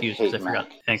 I got confused because I hate forgot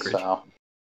Mac. Anchorage. So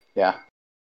yeah,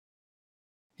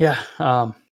 Yeah.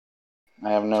 I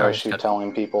have no issue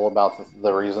telling people about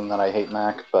the reason that I hate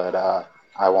Mac, but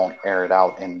I won't air it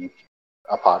out in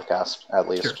a podcast, at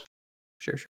least.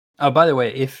 Sure. Oh, by the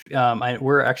way, if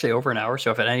we're actually over an hour,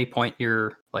 so if at any point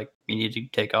you're like you need to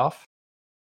take off,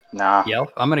 nah, yeah,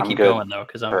 I'm gonna keep going though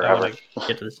because I want to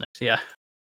get to this next. Yeah,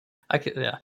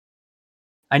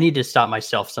 I need to stop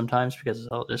myself sometimes because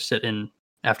I'll just sit in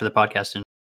after the podcast and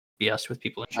BS with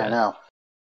people in chat.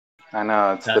 I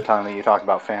know. It's the time that you talk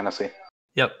about fantasy.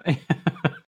 Yep.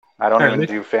 I don't even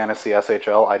do fantasy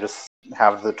SHL. I just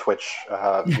have the Twitch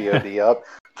VOD up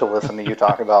to listen to you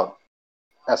talk about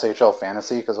SHL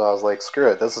fantasy because I was like,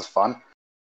 screw it, this is fun.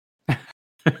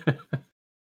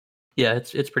 Yeah,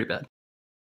 it's pretty bad.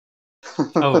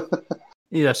 Oh,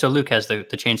 yeah. So Luke has the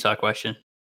chainsaw question.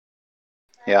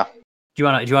 Yeah. Do you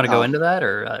want to go into that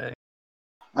or?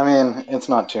 I mean, it's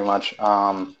not too much.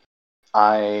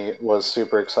 I was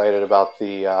super excited about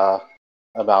the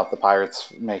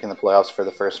Pirates making the playoffs for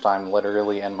the first time,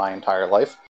 literally in my entire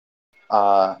life,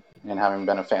 and having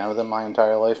been a fan of them my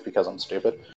entire life because I'm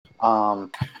stupid.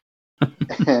 And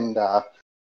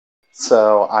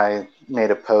so I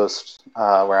made a post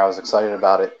where I was excited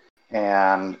about it,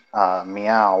 and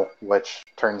Meow, which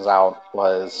turns out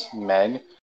was Meg,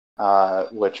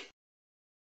 which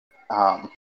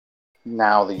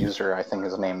now the user I think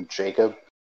is named Jacob,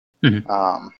 and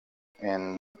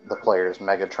the player is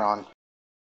Megatron.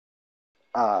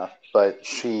 But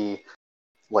she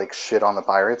like shit on the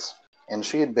Pirates, and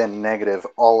she had been negative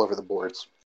all over the boards.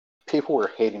 People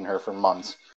were hating her for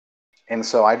months, and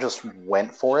so I just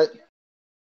went for it.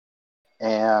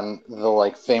 And the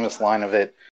like famous line of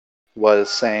it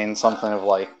was saying something of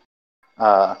like,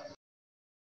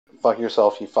 "Fuck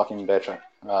yourself, you fucking bitch.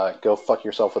 Go fuck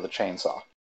yourself with a chainsaw."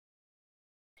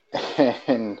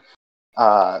 And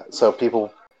so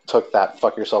people took that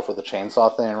 "fuck yourself with a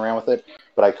chainsaw" thing and ran with it.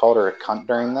 But I called her a cunt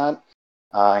during that,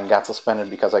 and got suspended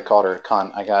because I called her a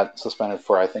cunt. I got suspended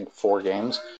for I think 4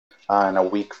 games and a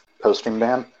week posting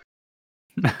ban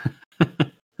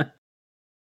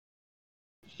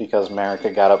because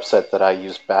America got upset that I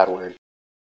used bad word.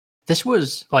 This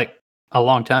was like a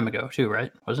long time ago too,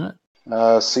 right? Wasn't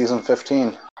it? Season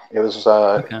 15. It was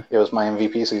Okay. It was my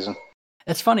MVP season.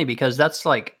 It's funny because that's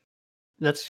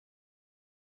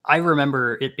I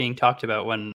remember it being talked about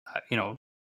when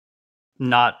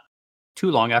not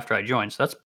too long after I joined. So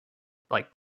that's like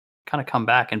kind of come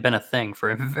back and been a thing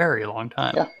for a very long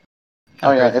time. Yeah. Kinda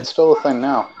Oh yeah, crazy. it's still a thing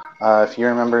now. If you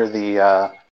remember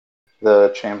the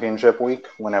championship week,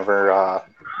 whenever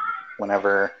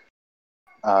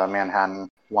Manhattan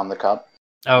won the cup,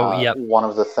 Oh, yep. one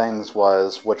of the things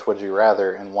was which would you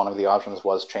rather, and one of the options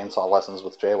was chainsaw lessons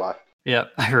with JY.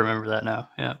 Yep. I remember that now.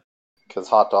 Yeah. Because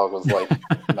Hot Dog was like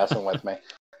messing with me.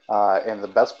 And the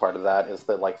best part of that is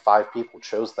that like 5 people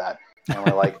chose that. And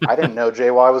we're like, I didn't know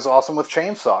JY was awesome with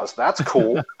chainsaws. That's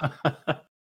cool.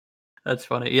 That's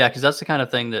funny. Yeah, because that's the kind of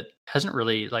thing that hasn't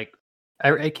really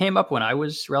it came up when I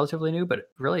was relatively new, but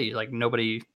really like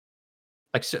nobody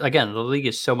again, the league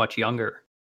is so much younger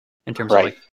in terms of Right.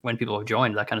 like when people have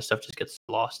joined, that kind of stuff just gets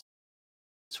lost.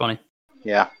 It's funny.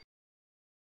 Yeah.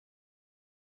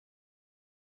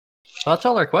 Well, that's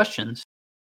all our questions.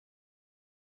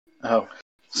 Oh,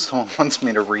 someone wants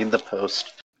me to read the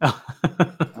post.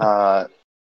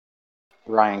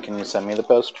 Ryan, can you send me the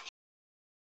post?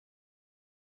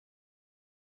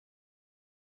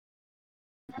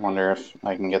 I wonder if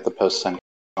I can get the post sent.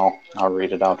 I'll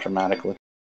read it out dramatically.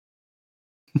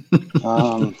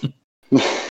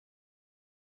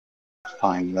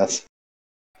 Find this.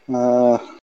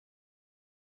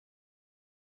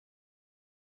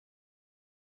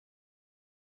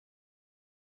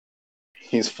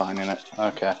 He's finding it.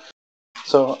 Okay.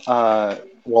 So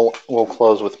we'll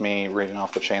close with me reading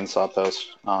off the chainsaw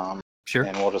post. Sure.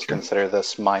 And we'll just consider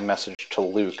this my message to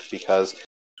Luke because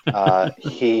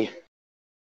he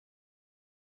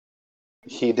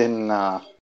didn't.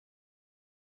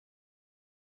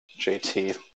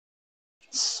 JT,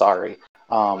 sorry,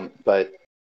 but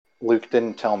Luke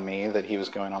didn't tell me that he was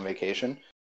going on vacation.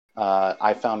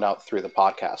 I found out through the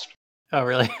podcast. Oh,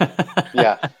 really?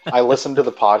 Yeah, I listened to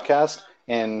the podcast,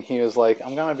 and he was like,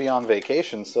 "I'm gonna be on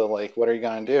vacation, so like, what are you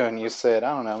gonna do?" And you said,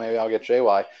 "I don't know, maybe I'll get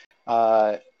JY."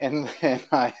 And then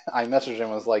I messaged him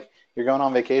and was like, "You're going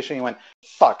on vacation?" He went,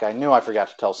 "Fuck, I knew I forgot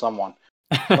to tell someone."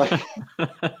 Like,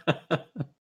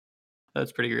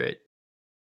 that's pretty great.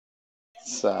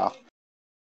 so.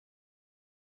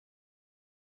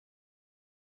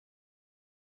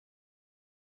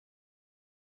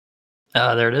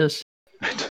 There it is.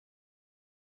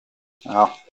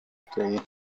 Oh, did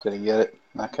he get it?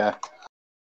 Okay.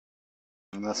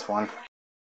 And this one.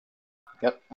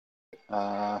 Yep.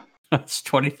 It's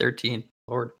 2013.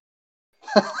 Lord.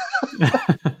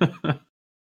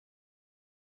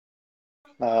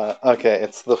 Okay,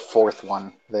 it's the 4th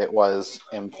one that was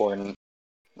important.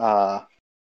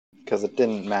 Because it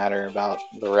didn't matter about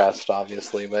the rest,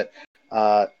 obviously, but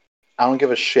I don't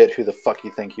give a shit who the fuck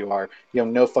you think you are. You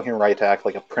have no fucking right to act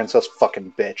like a princess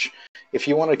fucking bitch. If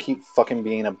you want to keep fucking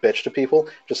being a bitch to people,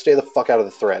 just stay the fuck out of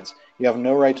the threads. You have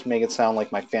no right to make it sound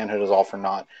like my fanhood is all for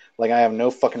naught. Like I have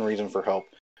no fucking reason for hope.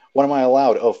 What am I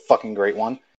allowed? Oh, fucking great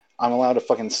one. I'm allowed to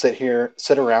fucking sit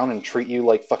around and treat you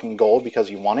like fucking gold because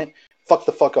you want it? Fuck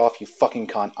the fuck off, you fucking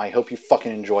cunt. I hope you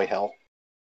fucking enjoy hell.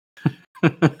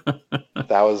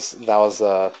 That was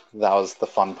the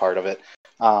fun part of it.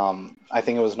 I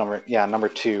think it was number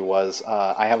 2 was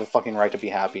I have a fucking right to be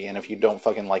happy, and if you don't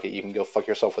fucking like it, you can go fuck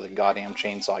yourself with a goddamn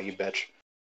chainsaw, you bitch.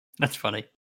 That's funny.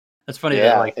 That's funny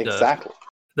Yeah, that like exactly.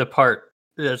 the part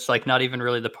that's like not even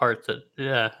really the part that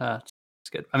it's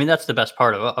good. I mean that's the best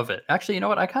part of it. Actually, you know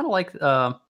what? I kind of like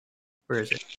where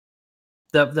is it?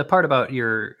 The part about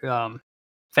your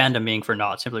fandom being for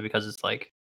naught simply because it's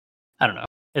like I don't know.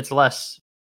 It's less.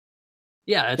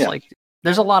 Yeah, it's like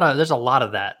there's a lot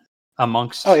of that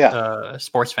amongst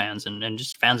sports fans and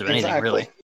just fans of anything really.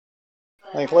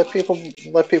 Like let people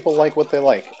like what they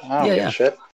like. I don't give a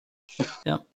shit.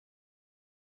 Yeah.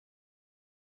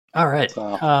 All right.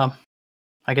 So.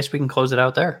 I guess we can close it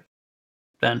out there.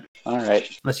 Then. All right.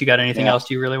 Unless you got anything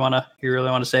else you really want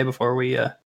to say before we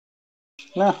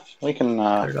No, we can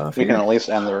at least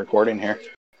end the recording here.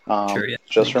 Sure, yeah.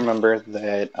 Just remember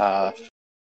that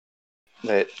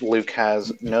that Luke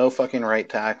has no fucking right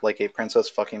to act like a princess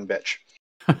fucking bitch.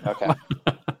 Okay.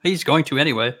 He's going to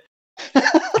anyway.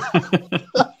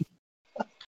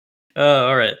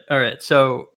 All right.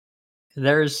 So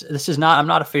this is not. I'm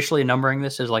not officially numbering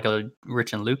this as like a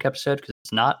Rich and Luke episode because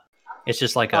it's not. It's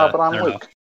just like But I'm I don't know, Luke.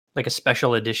 like a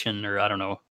special edition or I don't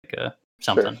know, like a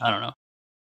something. Sure. I don't know.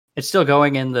 It's still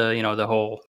going in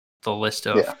the the list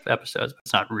of Yeah. episodes, but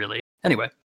it's not really. Anyway,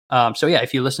 so yeah,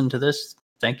 if you listen to this,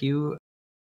 thank you.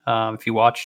 If you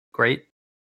watched, great.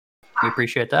 We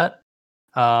appreciate that.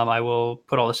 I will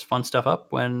put all this fun stuff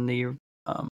up when the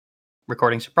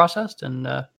recordings are processed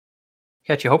and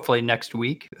catch you hopefully next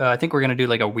week. I think we're going to do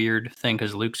like a weird thing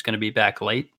because Luke's going to be back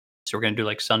late. So we're going to do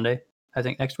like Sunday, I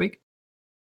think, next week.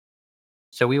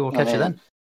 So we will catch you then.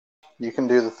 You can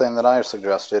do the thing that I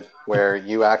suggested where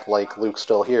you act like Luke's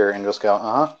still here and just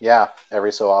go, yeah,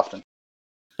 every so often.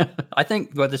 I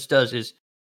think what this does is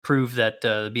prove that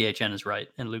the BHN is right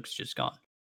and Luke's just gone.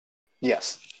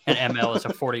 Yes. And ML is a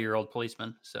 40-year-old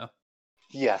policeman. So.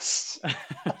 Yes.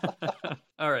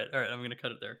 All right. I'm going to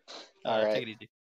cut it there. All right. Take it easy.